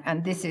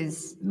 And this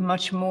is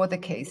much more the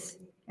case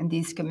in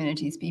these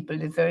communities. People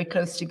live very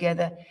close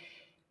together.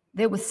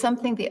 There was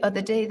something the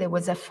other day, there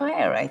was a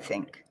fire, I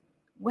think,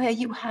 where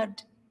you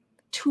had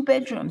 2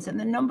 bedrooms, and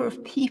the number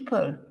of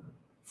people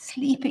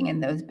sleeping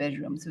in those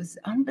bedrooms was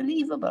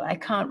unbelievable. I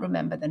can't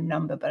remember the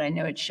number, but I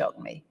know it shocked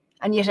me.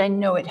 And yet I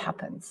know it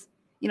happens.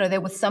 You know,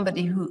 there was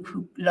somebody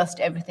who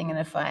lost everything in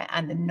a fire,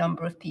 and the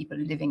number of people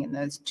living in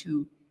those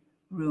 2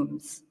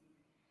 rooms.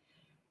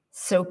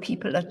 So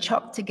people are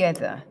chopped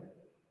together,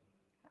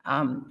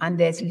 and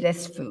there's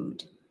less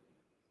food.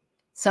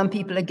 Some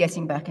people are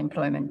getting back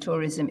employment.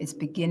 Tourism is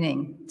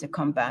beginning to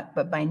come back,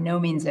 but by no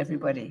means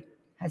everybody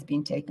has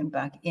been taken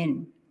back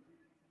in.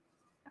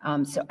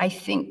 So I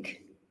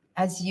think,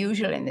 as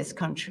usual in this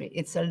country,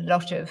 it's a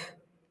lot of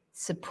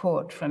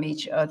support from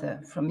each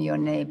other, from your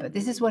neighbor.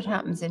 This is what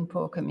happens in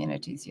poor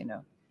communities, you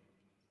know.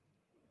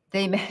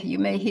 You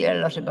may hear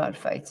a lot about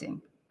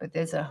fighting, but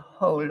there's a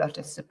whole lot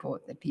of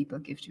support that people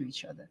give to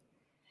each other.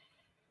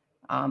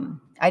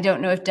 I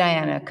don't know if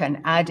Diana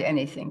can add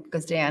anything,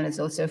 because Diana is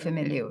also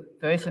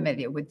very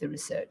familiar with the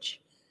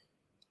research.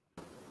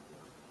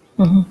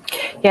 Mm-hmm.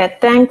 Yeah,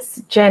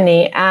 thanks,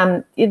 Jenny.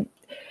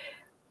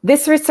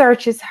 This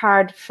research is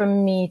hard for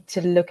me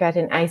to look at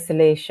in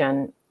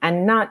isolation,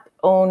 and not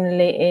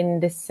only in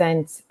the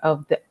sense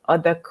of the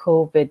other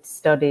COVID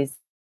studies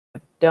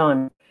I've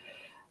done,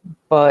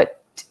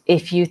 but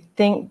if you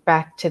think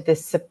back to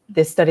this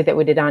study that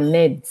we did on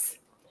NIDS,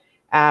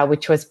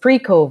 which was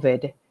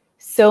pre-COVID,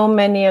 so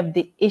many of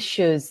the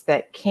issues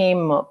that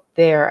came up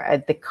there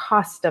at the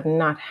cost of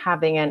not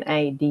having an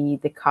ID,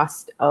 the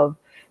cost of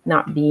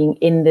not being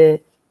in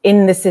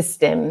the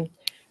system,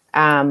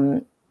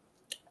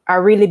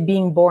 are really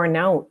being borne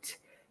out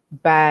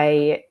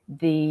by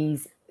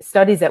these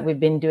studies that we've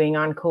been doing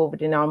on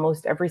COVID in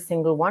almost every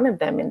single one of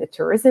them, in the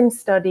tourism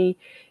study,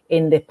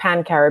 in the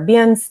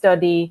Pan-Caribbean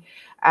study,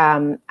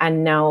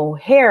 and now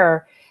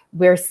here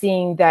we're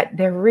seeing that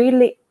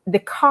the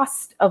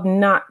cost of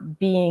not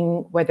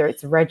being, whether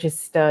it's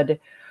registered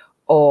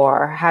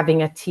or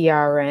having a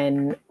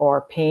TRN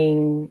or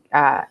paying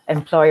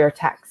employer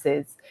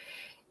taxes,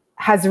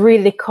 has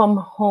really come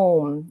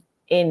home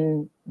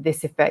in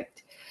this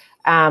effect.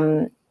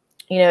 You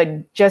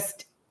know,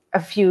 just a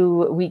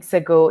few weeks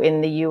ago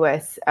in the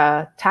US,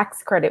 a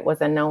tax credit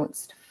was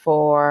announced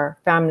for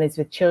families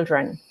with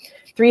children,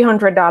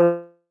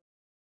 $300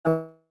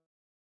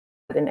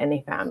 in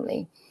any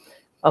family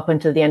up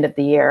until the end of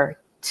the year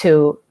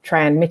to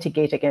try and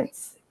mitigate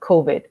against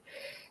COVID.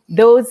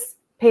 Those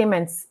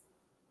payments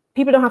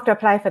people don't have to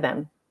apply for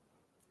them.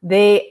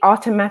 They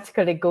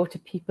automatically go to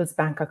people's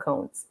bank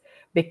accounts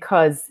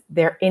because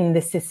they're in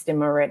the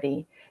system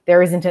already.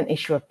 There isn't an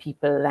issue of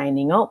people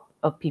lining up,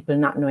 of people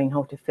not knowing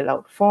how to fill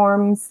out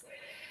forms.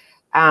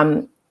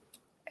 And,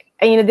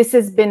 this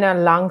has been a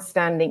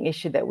long-standing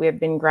issue that we have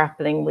been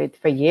grappling with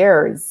for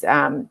years,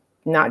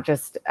 not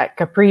just at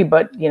CAPRI,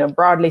 but,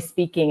 broadly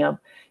speaking of,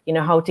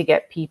 how to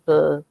get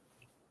people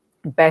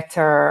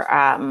better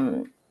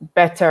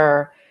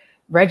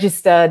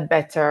registered,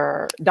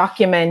 better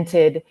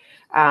documented.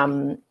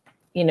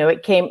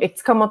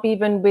 It's come up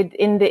even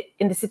in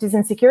the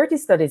citizen security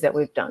studies that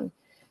we've done.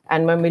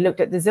 And when we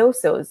looked at the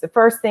ZOSOs, the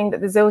first thing that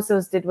the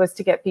ZOSOs did was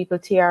to get people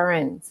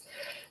TRNs.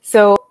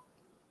 So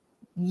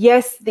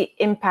yes, the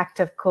impact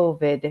of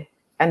COVID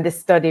and the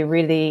study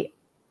really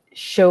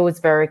shows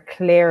very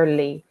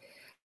clearly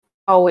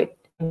how it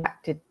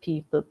impacted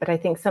people. But I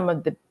think some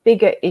of the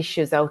bigger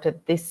issues out of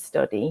this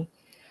study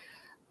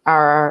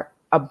are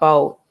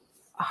about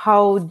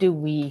how do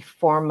we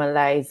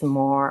formalize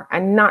more,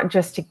 and not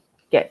just to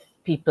get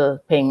people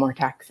paying more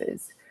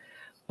taxes,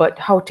 but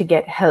how to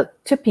get help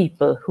to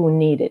people who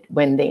need it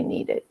when they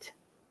need it.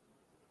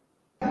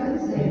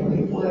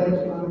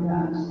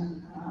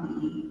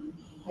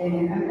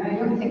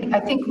 I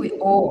think we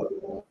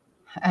all,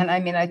 and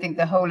I think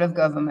the whole of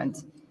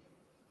government,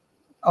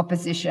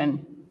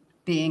 opposition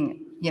being,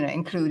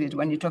 included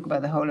when you talk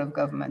about the whole of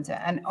government,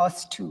 and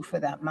us too for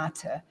that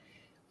matter,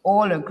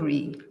 all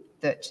agree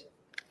that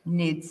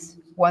NIDS,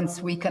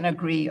 once we can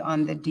agree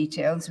on the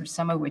details,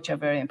 some of which are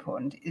very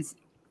important,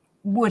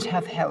 would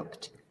have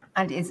helped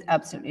and is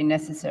absolutely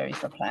necessary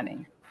for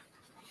planning.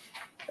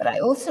 But I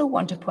also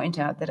want to point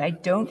out that I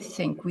don't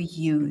think we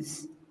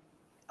use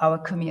our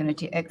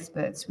community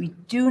experts. We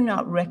do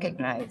not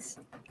recognize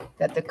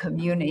that the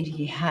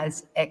community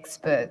has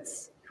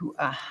experts who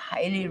are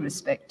highly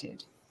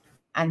respected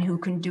and who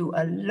can do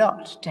a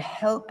lot to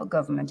help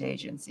government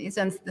agencies.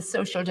 And the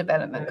Social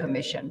Development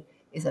Commission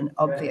is an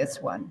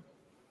obvious one,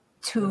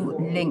 to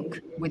link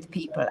with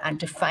people and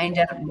to find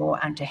out more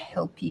and to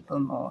help people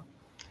more.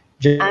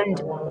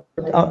 And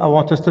I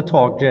want us to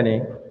talk,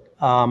 Jenny,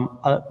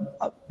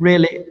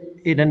 really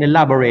in an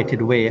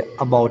elaborated way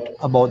about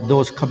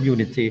those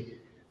community,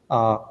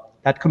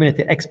 that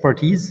community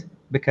expertise,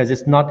 because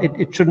it's not,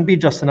 it shouldn't be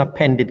just an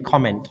appended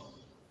comment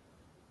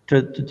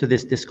to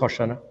this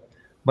discussion.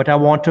 But I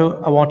want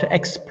to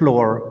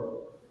explore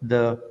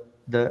the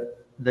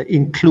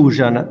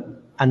inclusion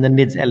and the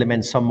NIDS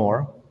element some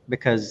more,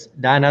 because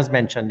Diana has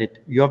mentioned it,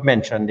 you have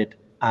mentioned it,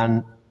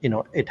 and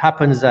it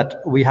happens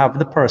that we have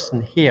the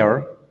person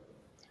here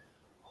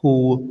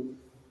who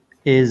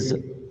has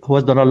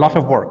done a lot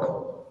of work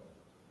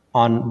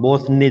on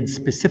both NIDS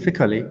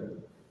specifically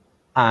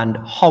and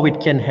how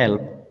it can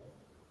help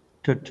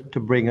to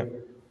bring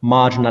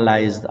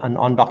marginalized and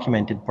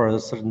undocumented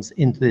persons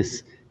into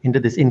this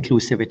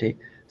inclusivity.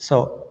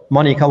 So,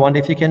 Monica, I wonder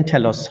if you can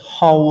tell us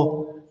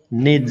how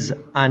NIDS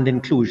and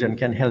inclusion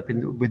can help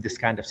with this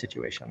kind of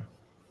situation.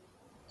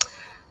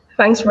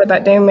 Thanks for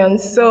that, Damien.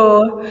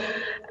 So,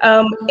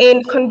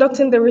 in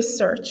conducting the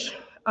research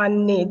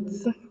on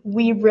NIDS,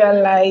 we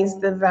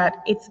realized that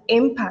its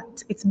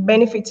impact, its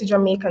benefit to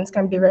Jamaicans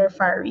can be very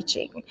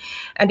far-reaching.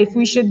 And if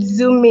we should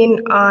zoom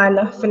in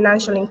on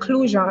financial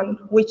inclusion,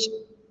 which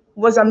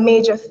was a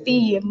major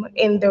theme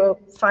in the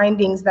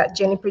findings that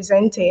Jenny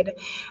presented,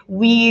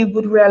 we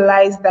would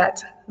realize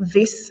that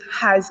this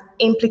has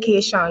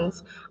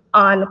implications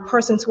on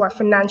persons who are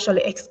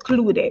financially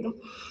excluded.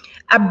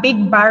 A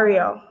big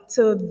barrier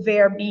to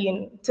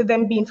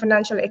them being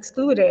financially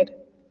excluded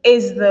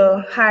is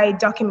the high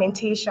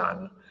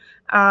documentation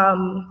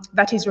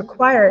that is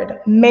required.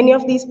 Many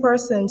of these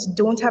persons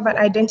don't have an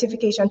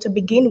identification to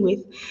begin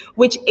with,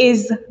 which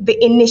is the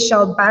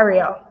initial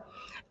barrier.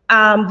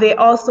 They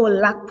also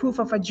lack proof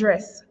of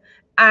address.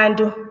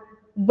 And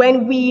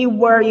when we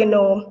were,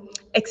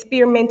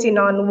 experimenting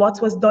on what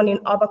was done in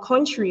other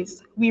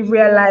countries, we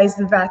realized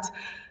that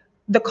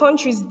the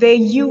countries, they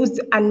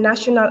used a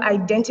national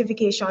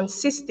identification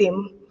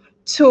system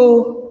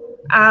to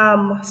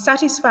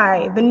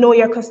satisfy the know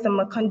your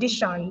customer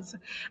conditions.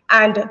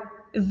 And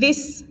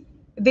this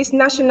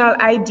national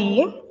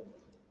ID,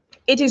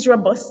 it is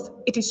robust,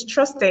 it is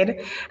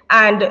trusted,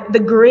 and the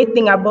great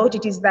thing about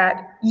it is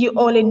that you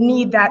only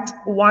need that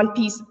one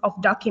piece of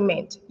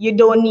document. You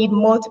don't need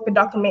multiple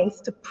documents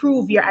to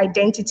prove your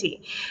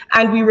identity.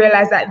 And we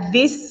realize that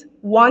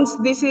once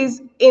this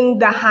is in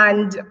the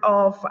hand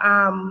of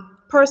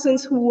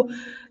persons who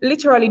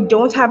literally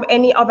don't have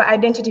any other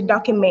identity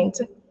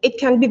document, it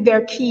can be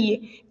their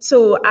key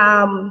to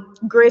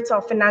greater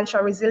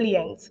financial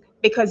resilience,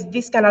 because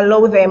this can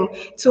allow them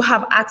to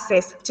have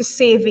access to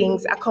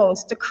savings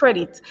accounts, to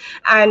credit.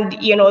 And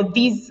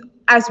these,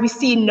 as we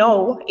see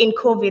now in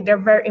COVID, they're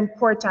very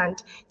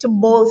important to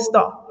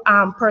bolster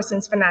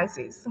persons'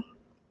 finances.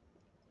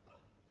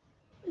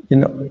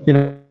 We've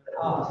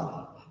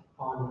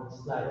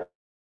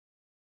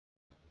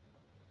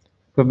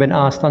been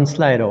asked on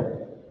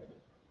Slido,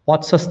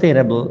 what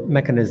sustainable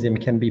mechanism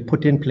can be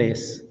put in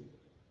place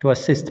to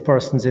assist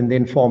persons in the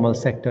informal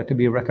sector to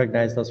be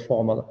recognized as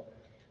formal.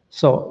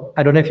 So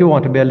I don't know if you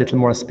want to be a little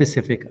more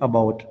specific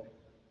about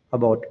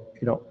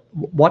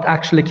what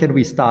actually can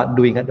we start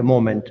doing at the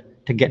moment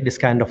to get this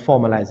kind of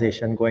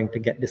formalization going, to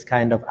get this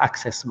kind of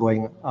access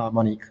going,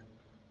 Monique?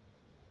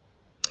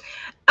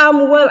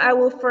 Well, I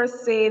will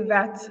first say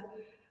that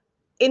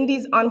in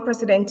these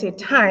unprecedented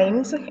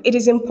times, it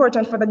is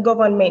important for the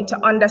government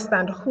to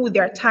understand who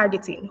they're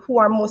targeting, who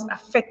are most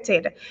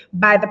affected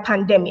by the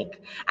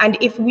pandemic. And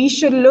if we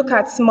should look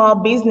at small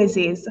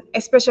businesses,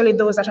 especially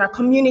those that are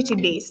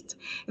community-based,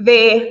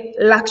 they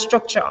lack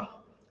structure,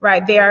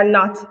 right? They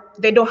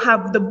don't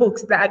have the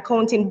books, the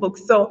accounting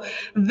books. So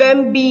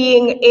them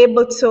being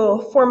able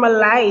to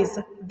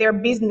formalize their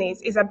business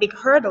is a big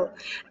hurdle.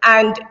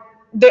 And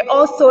they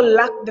also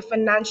lack the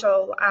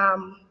financial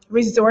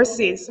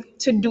resources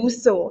to do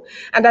so.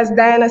 And as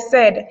Diana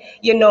said,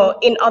 in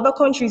other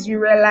countries, we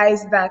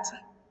realize that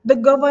the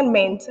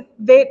government,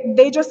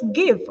 they just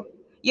give,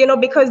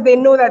 because they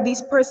know that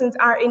these persons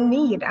are in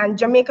need, and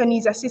Jamaica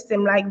needs a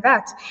system like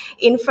that.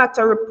 In fact,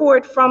 a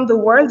report from the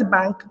World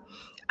Bank,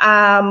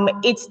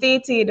 it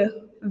stated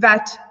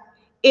that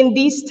in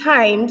these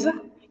times,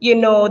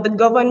 the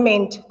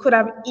government could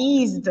have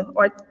eased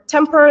or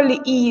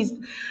temporarily eased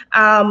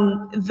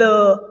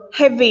the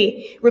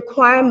heavy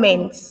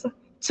requirements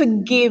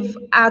to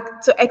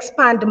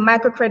expand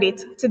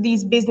microcredit to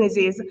these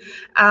businesses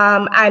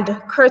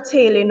and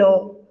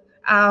curtail,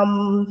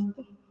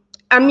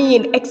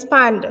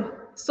 expand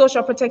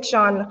social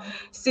protection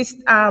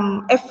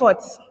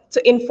efforts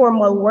to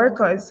informal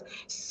workers.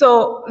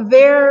 So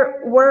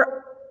there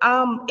were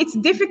it's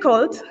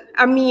difficult,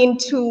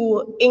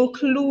 to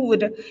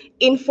include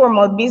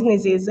informal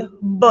businesses,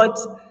 but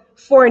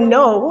for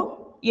now,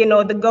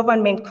 the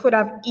government could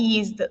have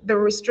eased the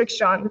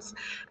restrictions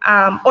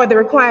or the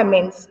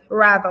requirements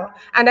rather.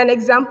 And an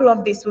example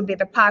of this would be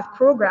the PATH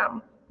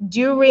program.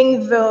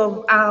 During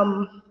the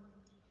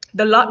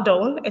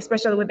lockdown,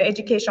 especially with the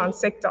education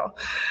sector,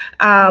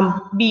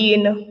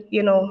 being,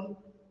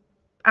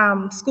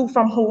 school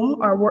from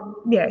home or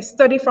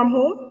study from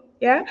home,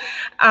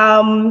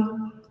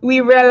 we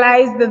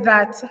realized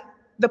that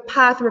the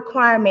PATH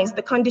requirements,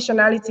 the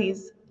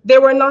conditionalities, they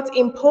were not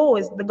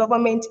imposed. The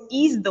government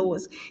eased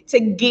those to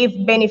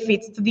give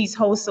benefits to these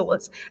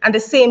households, and the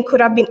same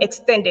could have been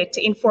extended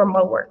to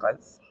informal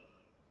workers.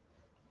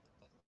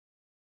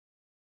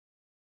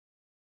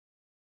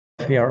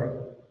 Here,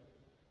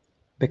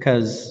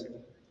 because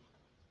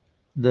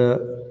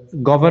the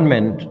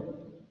government,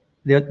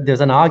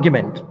 there's an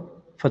argument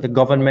for the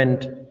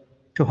government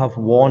to have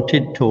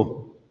wanted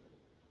to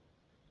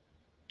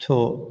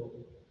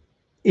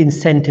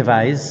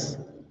incentivize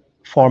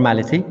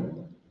formality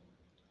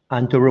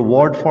and to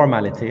reward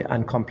formality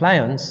and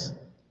compliance.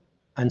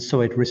 And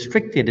so it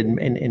restricted,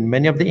 in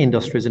many of the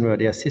industries in where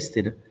they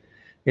assisted,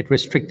 it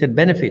restricted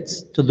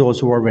benefits to those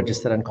who are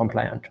registered and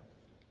compliant.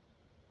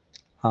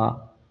 And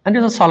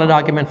there's a solid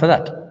argument for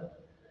that.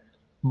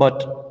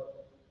 But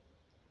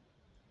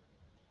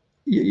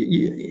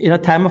in a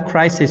time of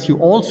crisis, you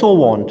also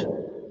want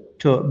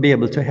to be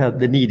able to help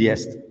the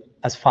neediest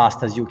as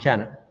fast as you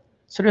can.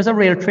 So there's a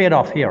real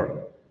trade-off here.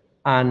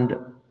 And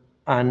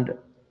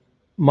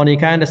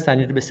Monica, I understand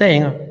you to be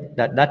saying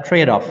that that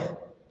trade-off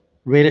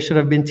really should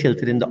have been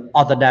tilted in the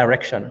other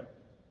direction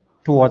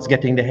towards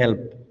getting the help,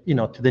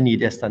 to the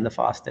neediest and the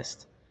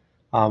fastest,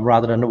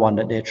 rather than the one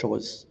that they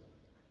chose.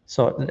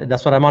 So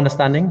that's what I'm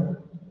understanding?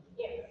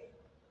 Yes.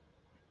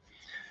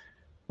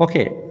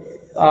 Okay.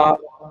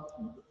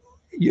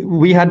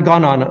 We had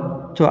gone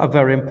on to a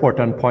very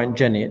important point,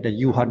 Jenny, that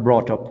you had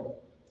brought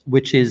up,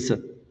 which is,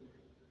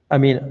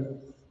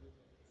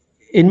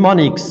 in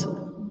Monique's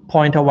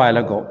point a while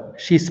ago,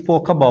 she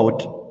spoke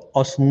about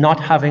us not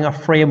having a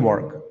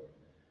framework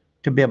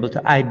to be able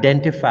to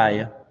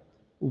identify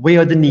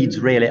where the needs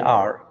really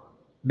are,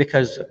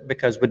 because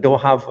we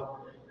don't have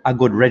a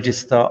good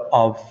register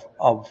of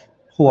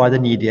who are the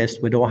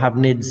neediest. We don't have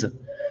needs.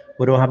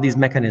 We don't have these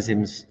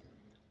mechanisms.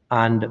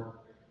 And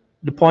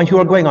the point you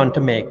are going on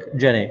to make,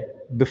 Jenny,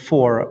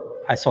 before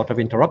I sort of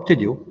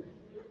interrupted you,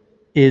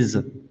 is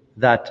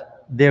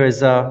that there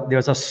is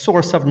a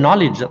source of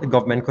knowledge that the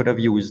government could have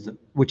used,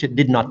 which it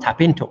did not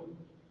tap into.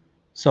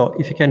 So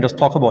if you can just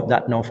talk about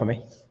that now for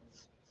me.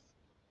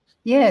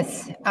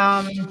 Yes,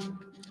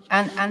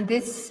 and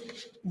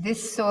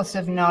this source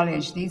of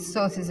knowledge, these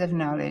sources of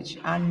knowledge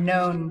are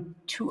known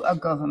to a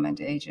government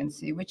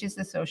agency, which is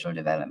the Social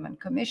Development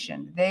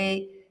Commission.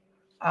 They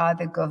are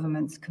the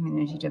government's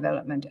community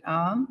development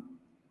arm,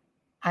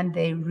 and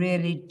they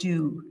really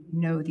do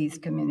know these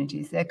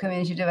communities. They're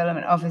community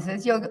development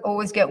officers. You'll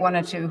always get one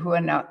or two who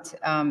are not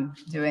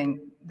doing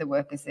the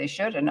work as they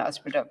should and not as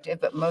productive,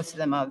 but most of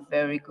them are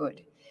very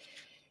good.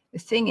 The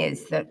thing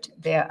is that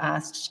they are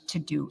asked to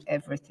do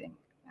everything,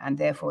 and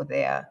therefore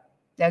they're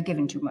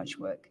given too much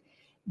work.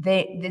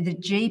 The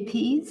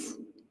JPs,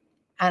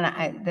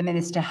 and the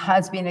minister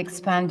has been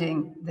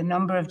expanding the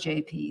number of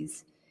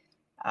JPs,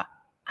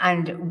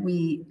 and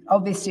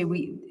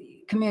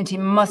community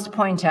must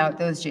point out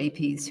those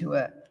JPs who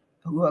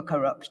are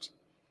corrupt.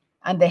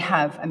 And they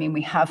have, I mean,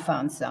 we have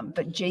found some,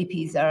 but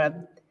JPs are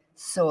a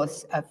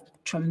source of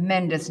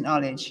tremendous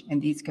knowledge in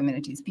these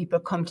communities. People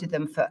come to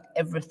them for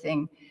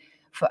everything,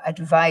 for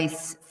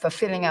advice, for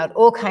filling out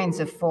all kinds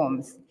of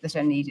forms that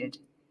are needed.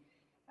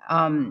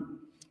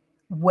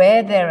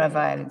 Where there are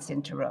violence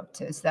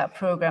interrupters, that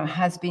program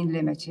has been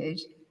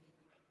limited,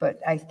 but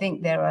I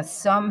think there are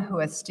some who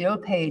are still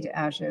paid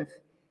out of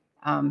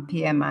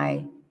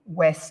PMI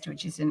West,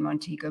 which is in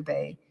Montego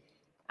Bay,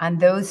 and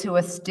those who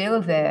are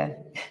still there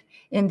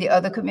in the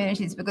other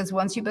communities, because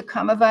once you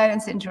become a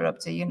violence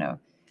interrupter, you know,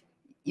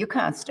 you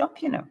can't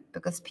stop, you know,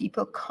 because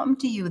people come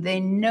to you, they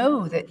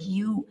know that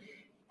you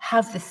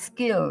have the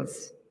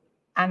skills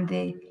and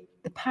the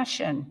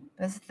passion.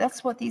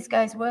 That's what these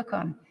guys work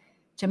on,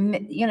 to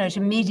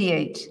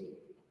mediate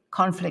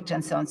conflict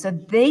and so on. So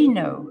they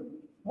know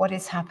what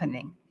is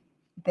happening.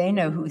 They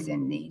know who's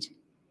in need.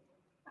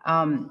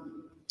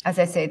 As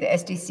I say, the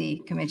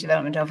SDC, Community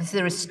Development Office,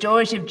 the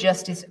restorative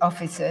justice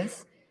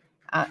officers,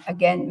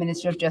 again,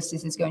 Minister of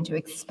Justice is going to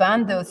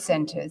expand those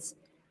centers.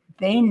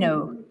 They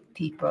know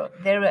people.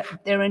 They're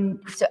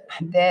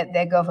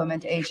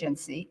government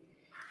agency.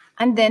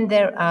 And then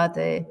there are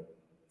the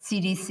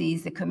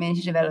CDCs, the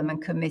Community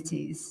Development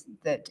Committees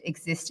that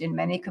exist in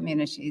many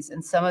communities,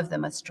 and some of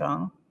them are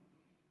strong,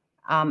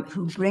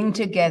 who bring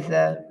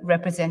together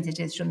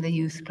representatives from the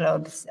youth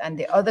clubs and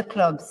the other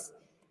clubs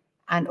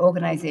and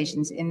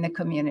organizations in the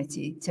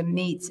community to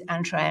meet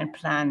and try and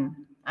plan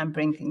and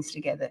bring things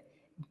together.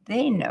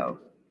 They know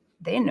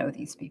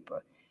these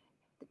people.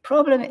 The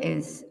problem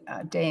is,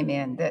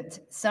 Damien, that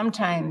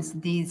sometimes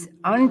these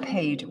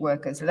unpaid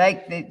workers,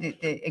 like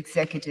the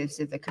executives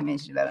of the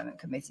community development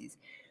committees,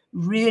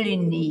 really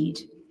need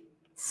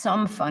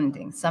some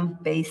funding, some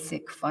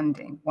basic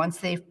funding, once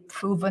they've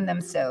proven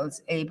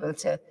themselves able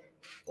to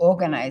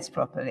organize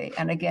properly.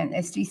 And again,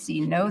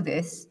 SDC know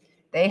this.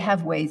 They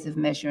have ways of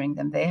measuring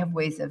them. They have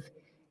ways of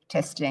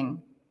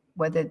testing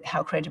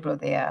how credible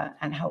they are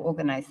and how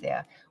organized they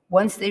are.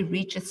 Once they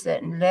reach a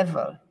certain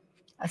level,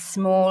 a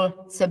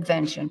small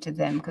subvention to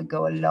them could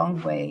go a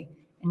long way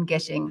in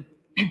getting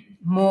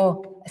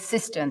more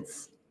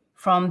assistance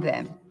from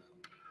them.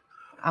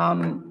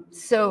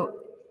 So,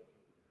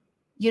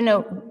 you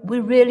know, we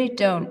really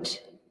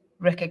don't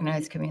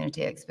recognize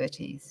community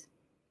expertise.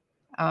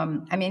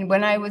 I mean,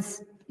 when I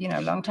was, you know,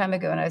 a long time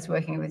ago when I was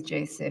working with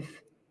JSIF,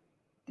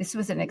 this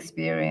was an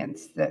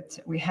experience that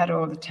we had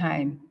all the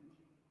time.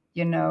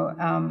 You know,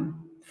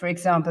 for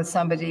example,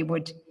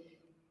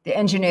 the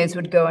engineers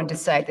would go and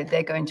decide that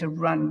they're going to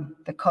run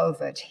the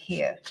culvert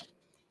here.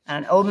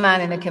 And an old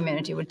man in the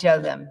community would tell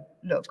them,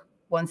 look,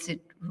 once it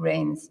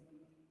rains,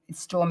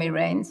 it's stormy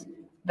rains,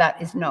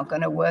 that is not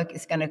going to work,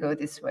 it's going to go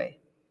this way.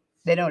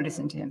 They don't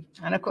listen to him.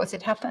 And of course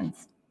it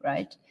happens,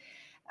 right?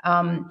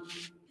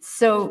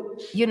 So,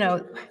 you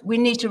know, we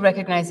need to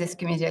recognize this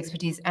community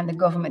expertise, and the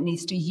government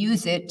needs to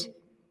use it,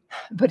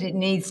 but it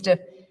needs to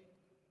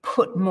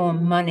put more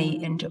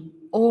money into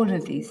all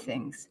of these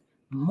things.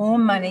 More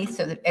money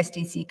so that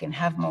SDC can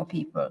have more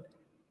people,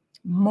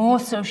 more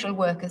social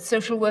workers.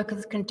 Social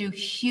workers can be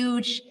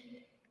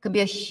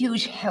a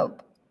huge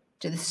help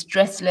to the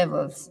stress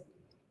levels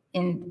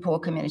in poor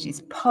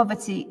communities.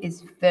 Poverty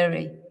is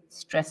very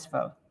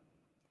stressful.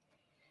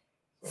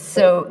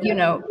 So, you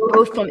know,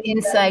 both from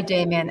inside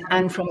Damien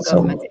and from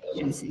government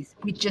agencies,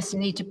 we just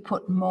need to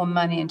put more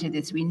money into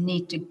this. We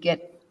need to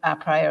get our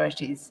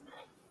priorities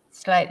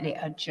slightly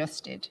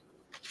adjusted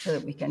so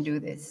that we can do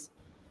this.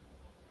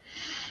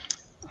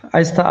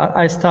 I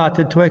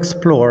started to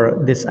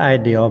explore this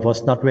idea of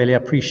us not really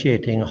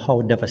appreciating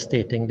how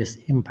devastating this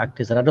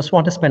impact is. And I just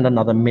want to spend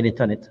another minute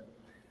on it.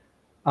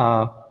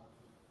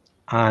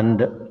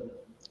 And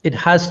it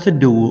has to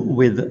do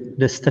with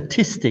the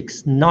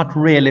statistics not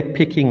really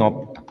picking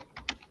up,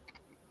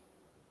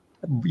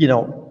 you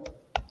know,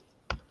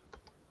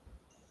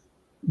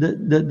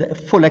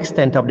 the full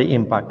extent of the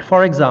impact.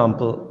 For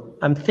example,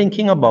 I'm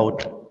thinking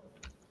about,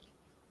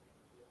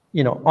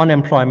 you know,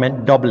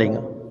 unemployment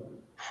doubling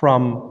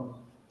from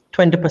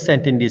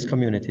 20% in these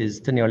communities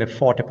to nearly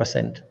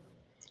 40%.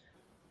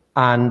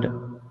 And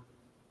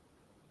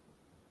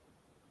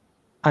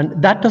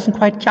that doesn't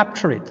quite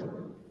capture it,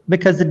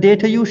 because the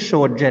data you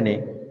showed,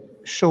 Jenny,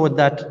 showed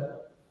that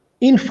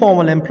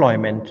informal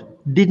employment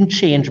didn't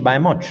change by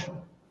much.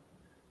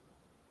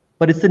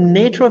 But it's the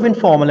nature of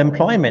informal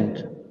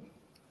employment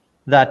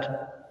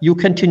that you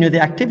continue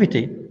the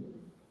activity.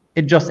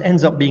 It just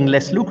ends up being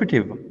less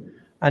lucrative.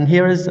 And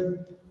here's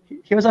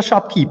a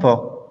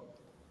shopkeeper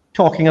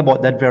talking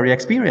about that very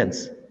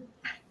experience.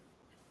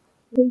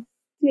 It's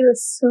still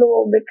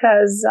slow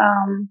because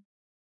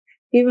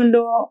even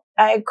though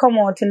I come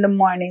out in the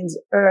mornings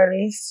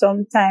early,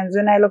 sometimes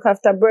when I look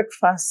after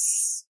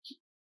breakfast,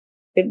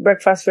 with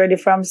breakfast ready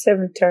from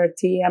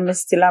 7:30, I may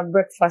still have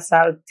breakfast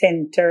at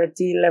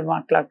 10:30, 11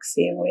 o'clock,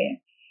 same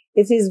way.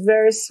 It is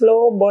very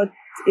slow, but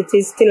it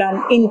is still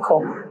an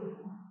income.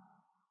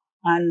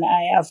 And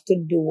I have to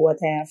do what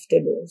I have to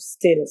do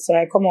still. So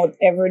I come out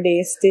every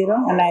day still,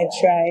 and I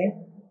try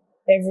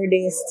every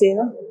day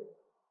still,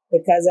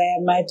 because I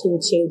have my 2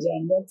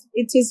 children. But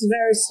it is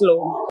very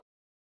slow.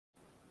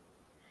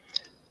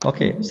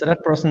 Okay, so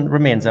that person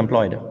remains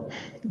employed.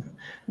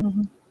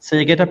 So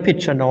you get a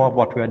picture now of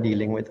what we are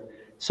dealing with.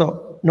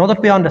 So now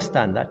that we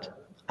understand that,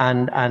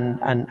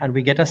 and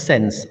we get a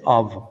sense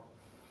of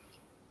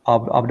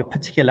the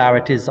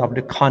particularities of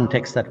the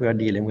context that we are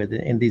dealing with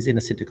in these inner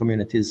city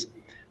communities,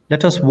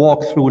 let us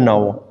walk through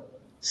now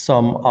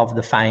some of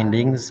the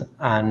findings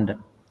and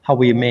how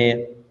we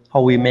may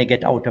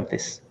get out of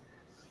this.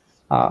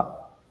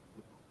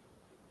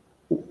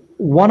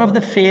 One of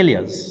the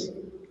failures,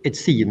 it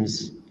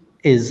seems,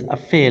 is a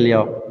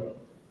failure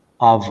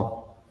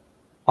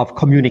of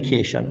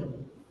communication.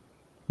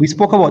 We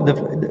spoke about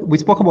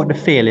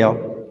the failure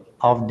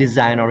of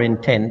design or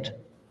intent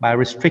by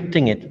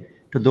restricting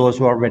it to those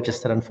who are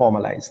registered and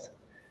formalized.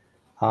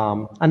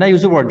 And I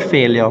use the word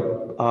failure,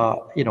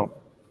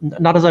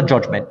 not as a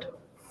judgment,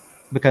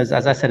 because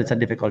as I said, it's a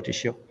difficult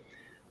issue.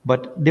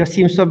 But there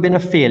seems to have been a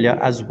failure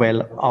as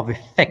well of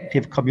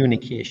effective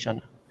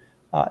communication.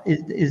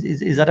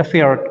 Is that a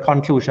fair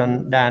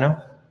conclusion,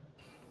 Diana?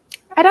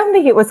 I don't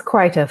think it was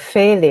quite a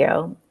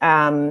failure.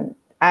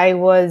 I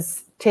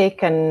was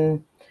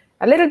taken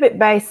a little bit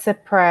by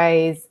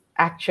surprise,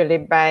 actually,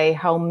 by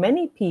how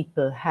many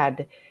people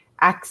had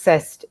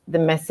accessed the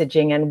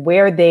messaging and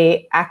where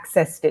they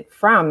accessed it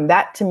from.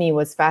 That to me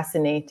was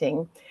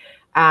fascinating.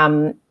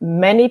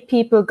 Many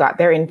people got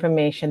their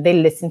information. They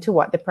listened to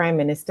what the Prime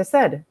Minister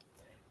said.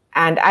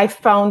 And I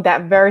found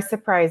that very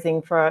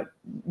surprising for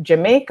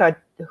Jamaica,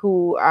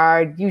 who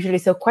are usually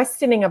so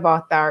questioning of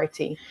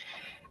authority.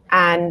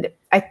 And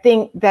I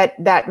think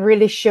that that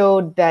really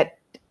showed that,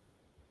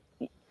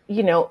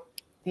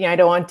 I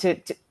don't want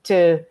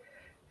to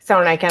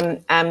sound like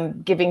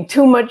I'm giving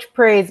too much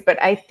praise,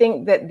 but I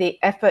think that the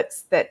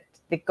efforts that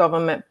the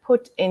government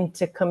put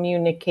into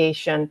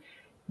communication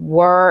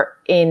were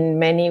in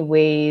many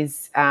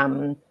ways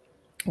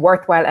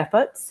worthwhile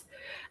efforts.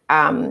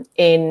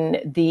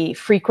 In the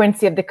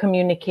frequency of the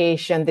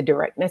communication, the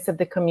directness of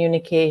the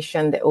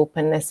communication, the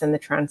openness and the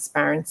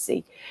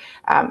transparency.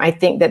 I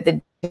think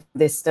that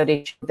this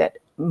study showed that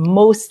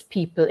most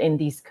people in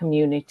these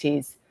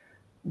communities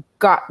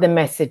got the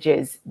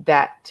messages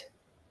that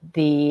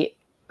the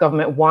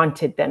government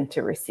wanted them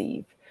to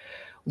receive.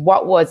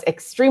 What was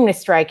extremely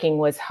striking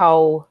was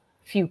how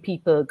few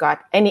people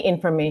got any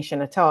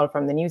information at all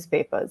from the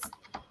newspapers.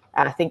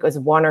 I think it was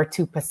 1 or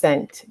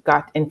 2%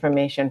 got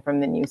information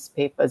from the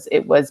newspapers.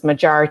 It was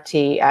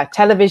majority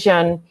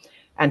television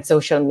and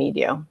social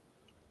media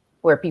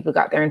where people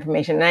got their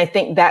information. And I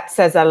think that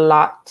says a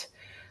lot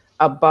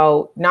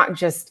about not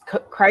just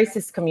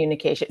crisis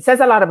communication. It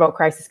says a lot about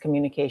crisis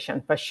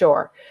communication for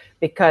sure,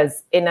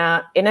 because in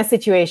a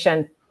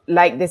situation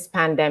like this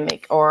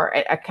pandemic or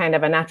a kind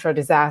of a natural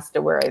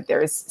disaster where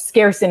there's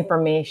scarce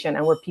information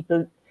and where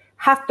people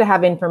have to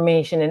have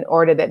information in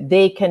order that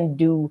they can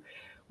do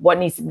what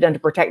needs to be done to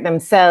protect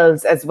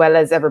themselves as well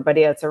as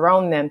everybody else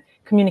around them,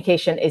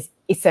 communication is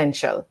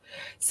essential.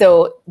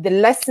 So the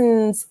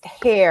lessons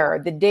here,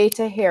 the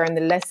data here, and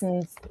the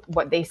lessons,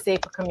 what they say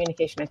for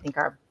communication, I think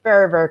are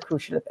very, very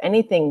crucial. If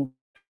anything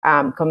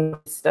comes from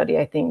the study,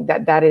 I think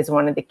that is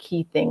one of the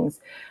key things.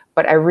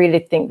 But I really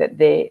think that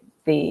the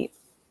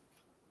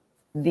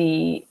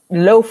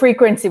low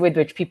frequency with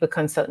which people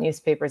consult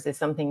newspapers is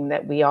something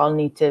that we all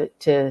need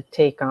to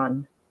take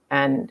on,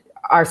 and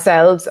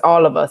ourselves,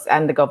 all of us,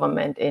 and the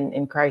government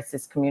in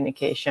crisis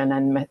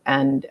communication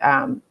and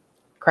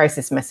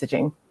crisis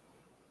messaging.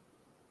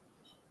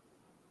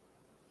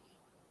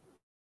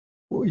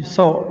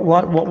 So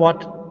what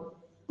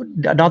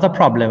another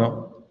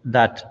problem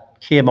that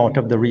came out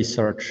of the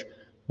research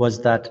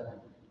was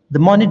that the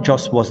money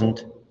just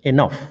wasn't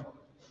enough.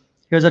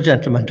 Here's a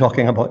gentleman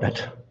talking about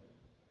that.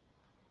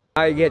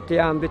 I get the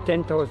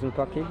 10,000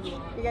 package.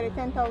 You get a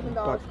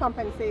 $10,000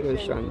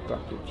 compensation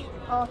package.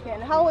 Okay,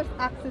 and how was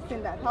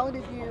accessing that? How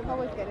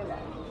was getting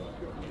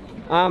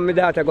that? My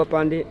data go up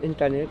on the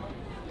internet,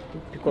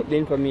 pick up the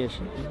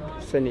information,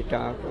 send it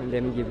off, and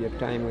then give you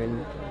time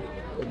when.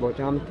 But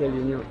I'm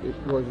telling you, it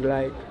was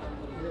like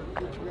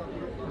a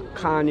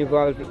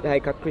carnival,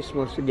 like a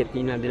Christmas to get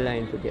in the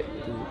line to get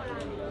to it.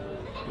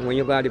 And when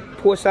you go to the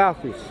post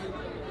office,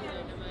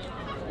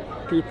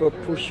 people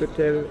push you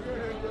till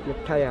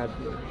you're tired.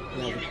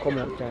 You have to come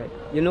out tired.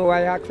 You know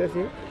why I access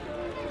it?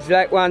 It's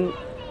like one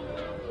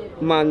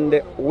man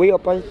way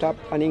up on top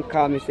and he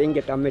call me saying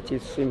get a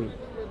message to me.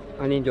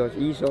 And he just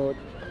ease out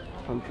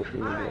and put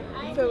me in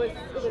there. So it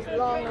was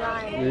long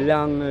line?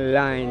 Long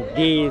line,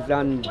 days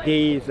and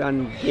days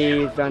and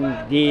days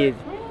and days.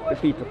 The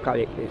people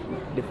collect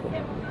the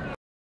phone.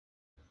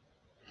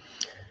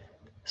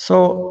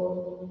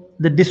 So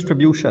the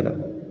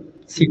distribution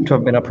seemed to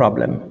have been a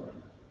problem.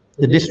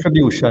 The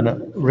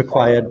distribution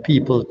required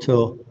people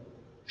to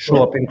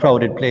show up in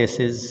crowded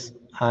places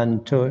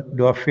and to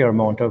do a fair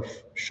amount of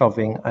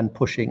shoving and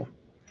pushing.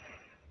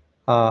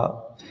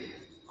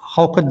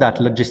 How could that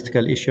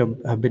logistical issue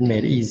have been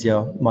made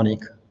easier,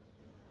 Monique?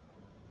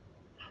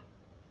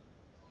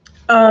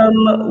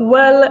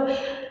 Well,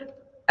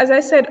 as I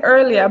said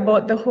earlier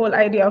about the whole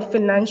idea of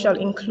financial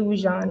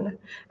inclusion,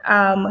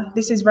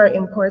 this is very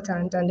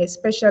important, and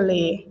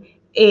especially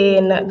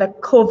in the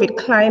COVID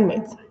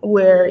climate,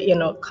 where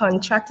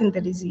contracting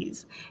the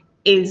disease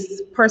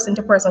is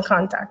person-to-person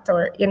contact,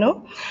 or were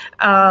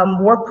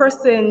more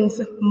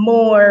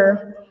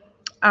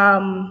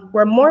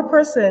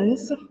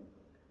persons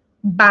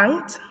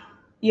banked,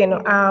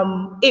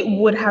 it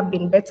would have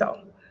been better.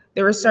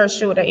 The research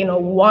showed that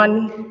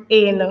 1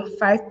 in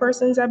 5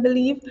 persons, I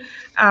believe,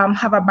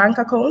 have a bank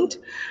account,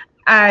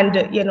 and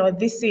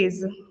this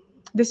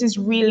is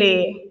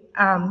really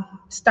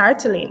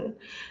startling,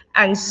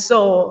 and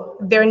so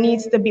there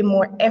needs to be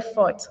more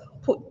effort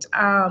put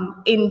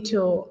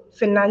into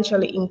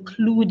financially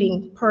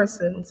including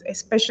persons,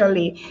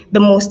 especially the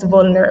most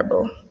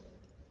vulnerable.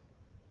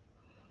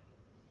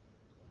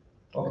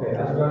 Okay,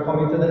 as we are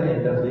coming to the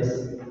end of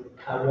this,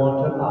 I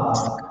want to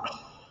ask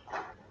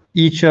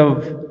each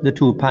of the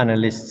two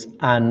panelists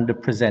and the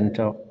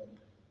presenter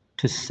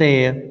to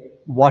say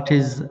what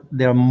is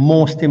their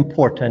most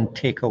important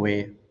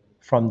takeaway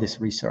from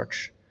this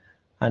research.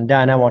 And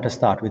Dan, I want to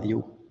start with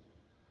you.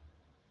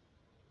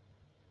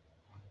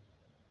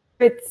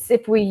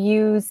 If we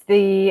use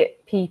the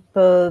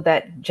people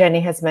that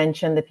Jenny has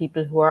mentioned, the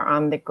people who are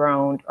on the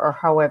ground, or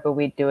however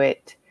we do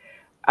it,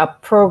 a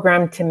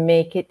program to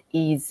make it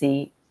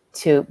easy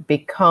to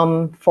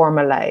become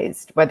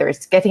formalized, whether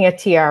it's getting a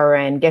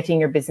TRN, getting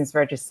your business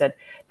registered,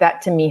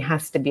 that to me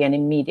has to be an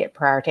immediate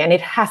priority. And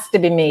it has to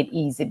be made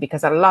easy,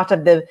 because a lot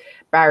of the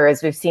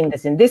barriers, we've seen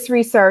this in this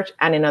research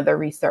and in other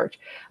research,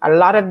 a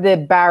lot of the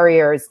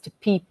barriers to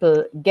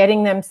people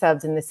getting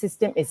themselves in the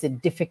system is a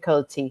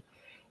difficulty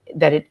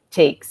that it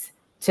takes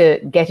to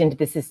get into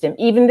the system.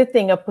 Even the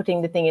thing of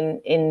putting the thing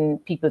in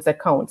people's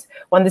accounts.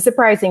 One of the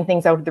surprising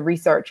things out of the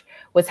research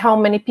was how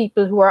many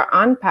people who are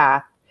on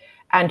PATH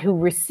and who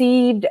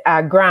received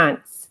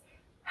grants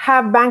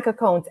have bank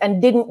accounts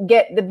and didn't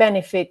get the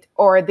benefit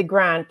or the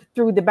grant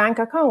through the bank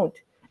account.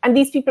 And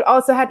these people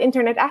also had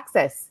internet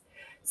access.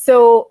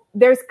 So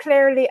there's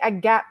clearly a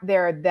gap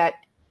there that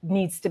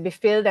needs to be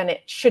filled, and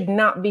it should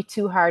not be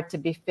too hard to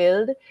be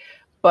filled,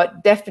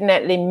 but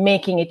definitely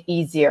making it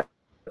easier.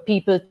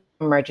 People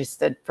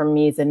registered, for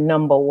me, is a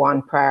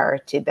 #1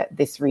 priority that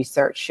this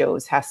research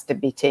shows has to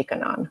be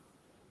taken on.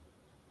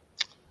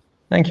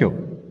 Thank you.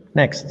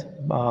 Next,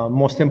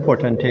 most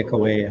important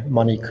takeaway,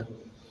 Monique.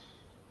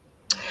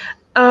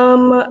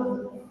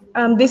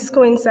 This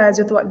coincides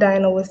with what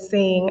Diana was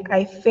saying.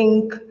 I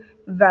think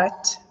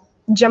that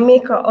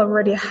Jamaica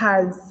already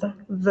has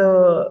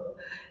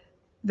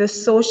the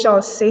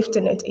social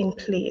safety net in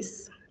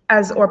place,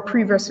 as our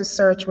previous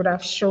research would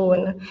have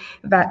shown,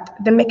 that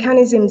the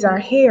mechanisms are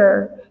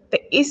here.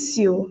 The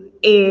issue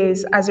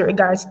is as it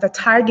regards the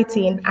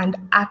targeting and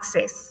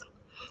access,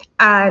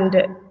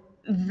 and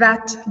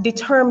that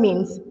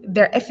determines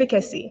their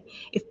efficacy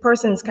if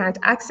persons can't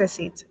access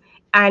it.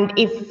 And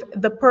if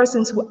the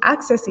persons who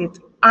access it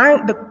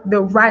aren't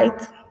the right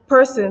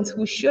persons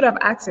who should have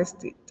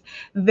accessed it,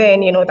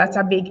 then that's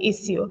a big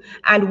issue.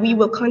 And we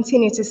will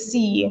continue to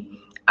see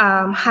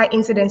high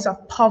incidence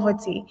of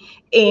poverty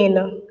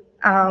in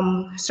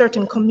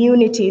certain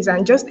communities,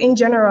 and just in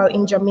general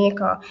in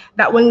Jamaica.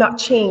 That will not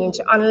change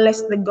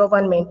unless the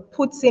government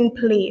puts in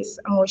place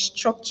a more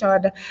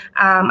structured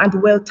and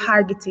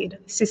well-targeted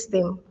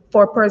system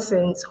for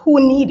persons who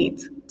need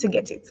it to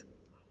get it.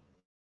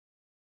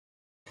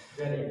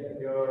 Jenny,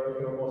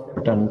 your most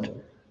important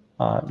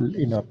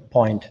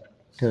point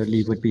to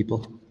leave with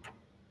people.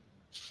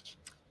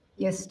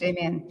 Yes,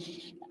 Damien.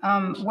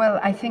 Well,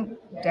 I think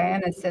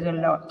Diana said a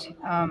lot.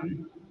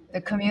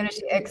 The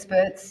community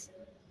experts,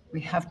 we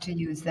have to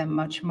use them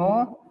much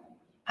more,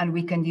 and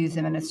we can use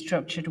them in a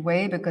structured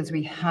way because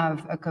we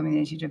have a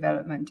community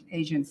development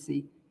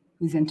agency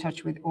who's in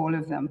touch with all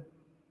of them.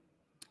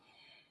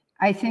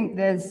 I think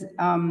there's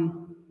a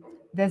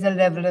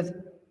level of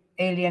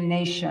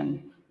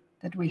alienation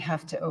that we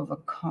have to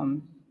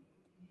overcome.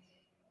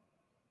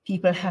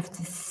 People have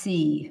to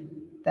see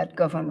that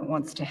government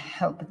wants to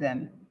help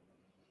them.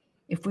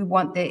 If we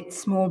want the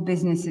small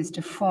businesses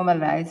to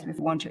formalize, if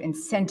we want to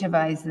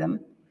incentivize them,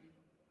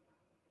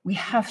 we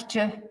have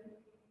to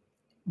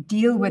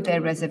deal with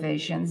their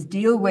reservations,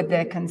 deal with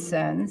their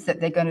concerns that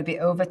they're going to be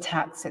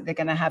overtaxed, that they're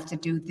going to have to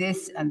do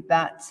this and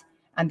that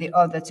and the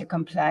other to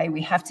comply.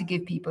 We have to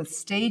give people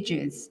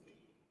stages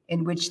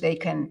in which they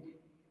can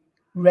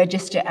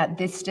register at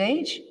this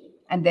stage,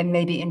 and then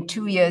maybe in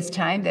 2 years'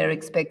 time, they're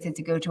expected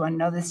to go to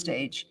another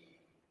stage.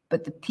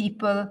 But the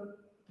people,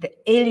 the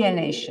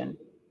alienation,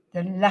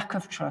 the lack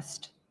of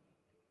trust,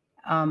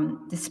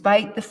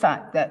 despite the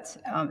fact that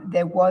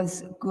there were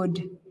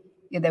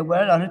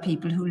a lot of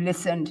people who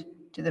listened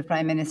to the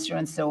Prime Minister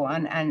and so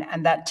on,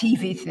 and that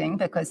TV thing,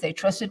 because they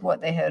trusted what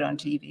they heard on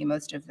TV,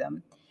 most of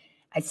them.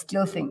 I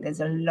still think there's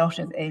a lot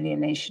of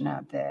alienation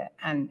out there,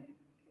 and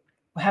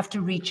we have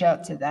to reach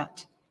out to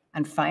that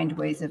and find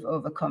ways of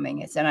overcoming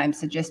it. And I'm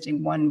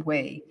suggesting one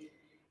way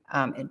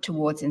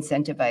towards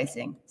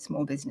incentivizing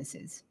small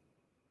businesses.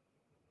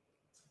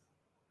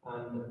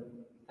 And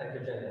thank you,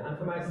 Jenny. And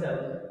for myself,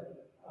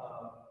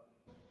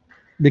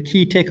 the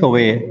key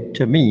takeaway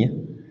to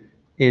me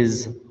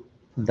is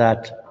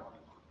that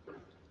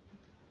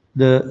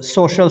The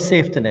social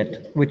safety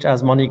net, which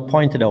as Monique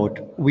pointed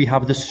out, we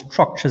have the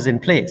structures in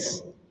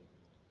place,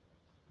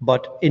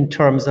 but in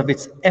terms of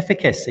its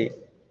efficacy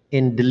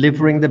in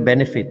delivering the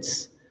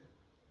benefits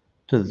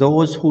to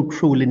those who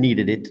truly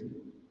needed it,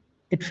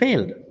 it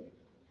failed.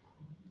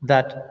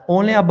 That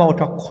only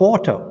about a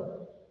quarter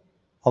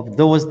of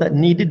those that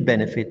needed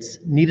benefits,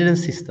 needed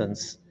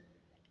assistance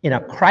in a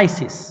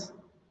crisis,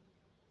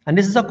 and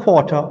this is a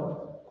quarter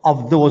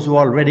of those who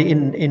are already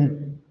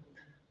in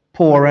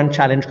poor and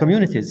challenged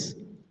communities,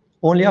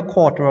 only a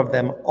quarter of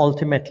them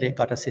ultimately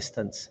got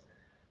assistance.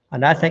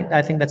 And I think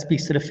that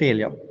speaks to the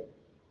failure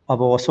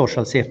of our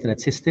social safety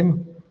net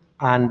system.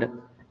 And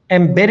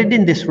embedded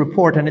in this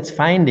report and its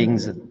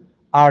findings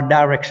are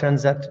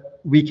directions that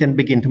we can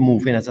begin to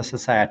move in as a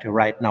society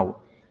right now.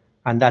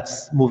 And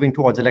that's moving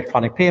towards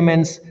electronic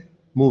payments,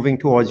 moving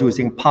towards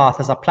using PATH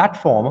as a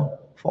platform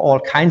for all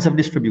kinds of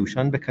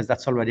distribution, because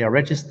that's already a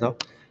register,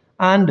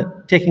 and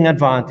taking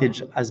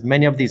advantage, as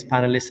many of these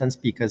panelists and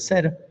speakers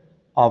said,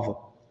 of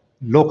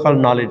local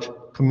knowledge,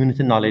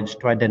 community knowledge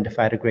to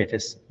identify the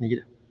greatest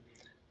need.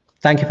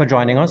 Thank you for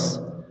joining us.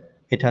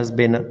 It has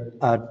been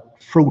a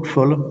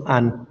fruitful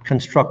and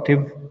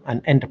constructive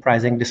and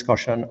enterprising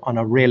discussion on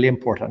a really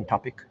important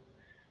topic.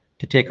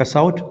 To take us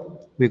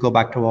out, we go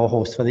back to our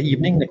host for the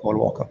evening, Nicole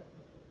Walker.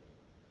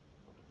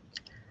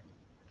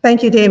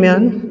 Thank you,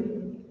 Damien.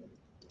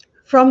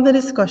 From the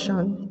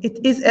discussion,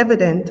 it is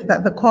evident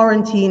that the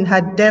quarantine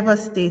had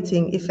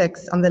devastating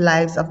effects on the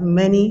lives of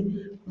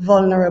many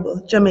vulnerable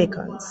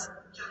Jamaicans.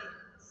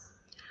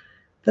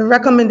 The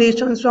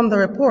recommendations from the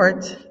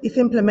report, if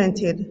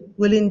implemented,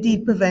 will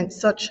indeed prevent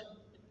such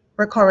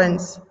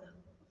recurrence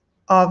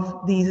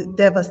of these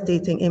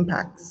devastating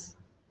impacts.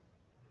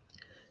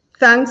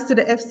 Thanks to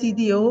the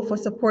FCDO for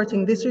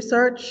supporting this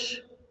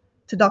research,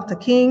 to Dr.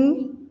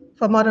 King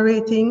for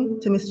moderating,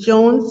 to Ms.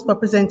 Jones for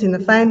presenting the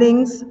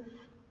findings,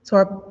 to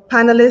our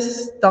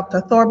panelists, Dr.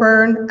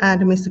 Thorburn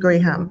and Mr.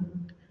 Graham.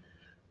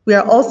 We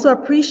are also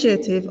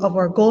appreciative of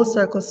our Gold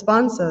Circle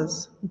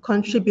sponsors who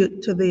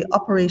contribute to the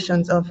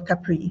operations of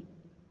CAPRI.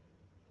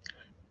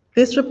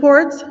 This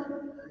report,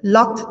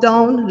 Locked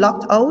Down,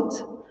 Locked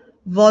Out,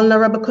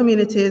 Vulnerable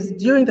Communities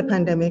During the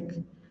Pandemic,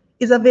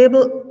 is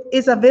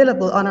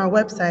available on our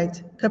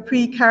website,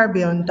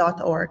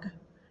 capricaribbean.org,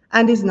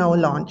 and is now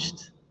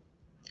launched.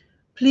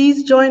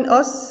 Please join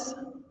us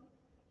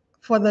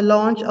for the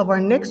launch of our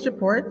next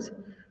report,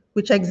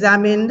 which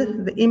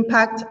examined the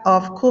impact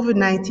of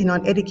COVID-19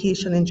 on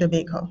education in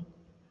Jamaica.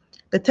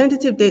 The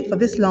tentative date for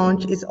this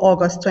launch is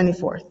August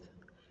 24th.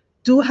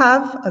 Do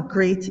have a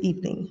great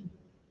evening.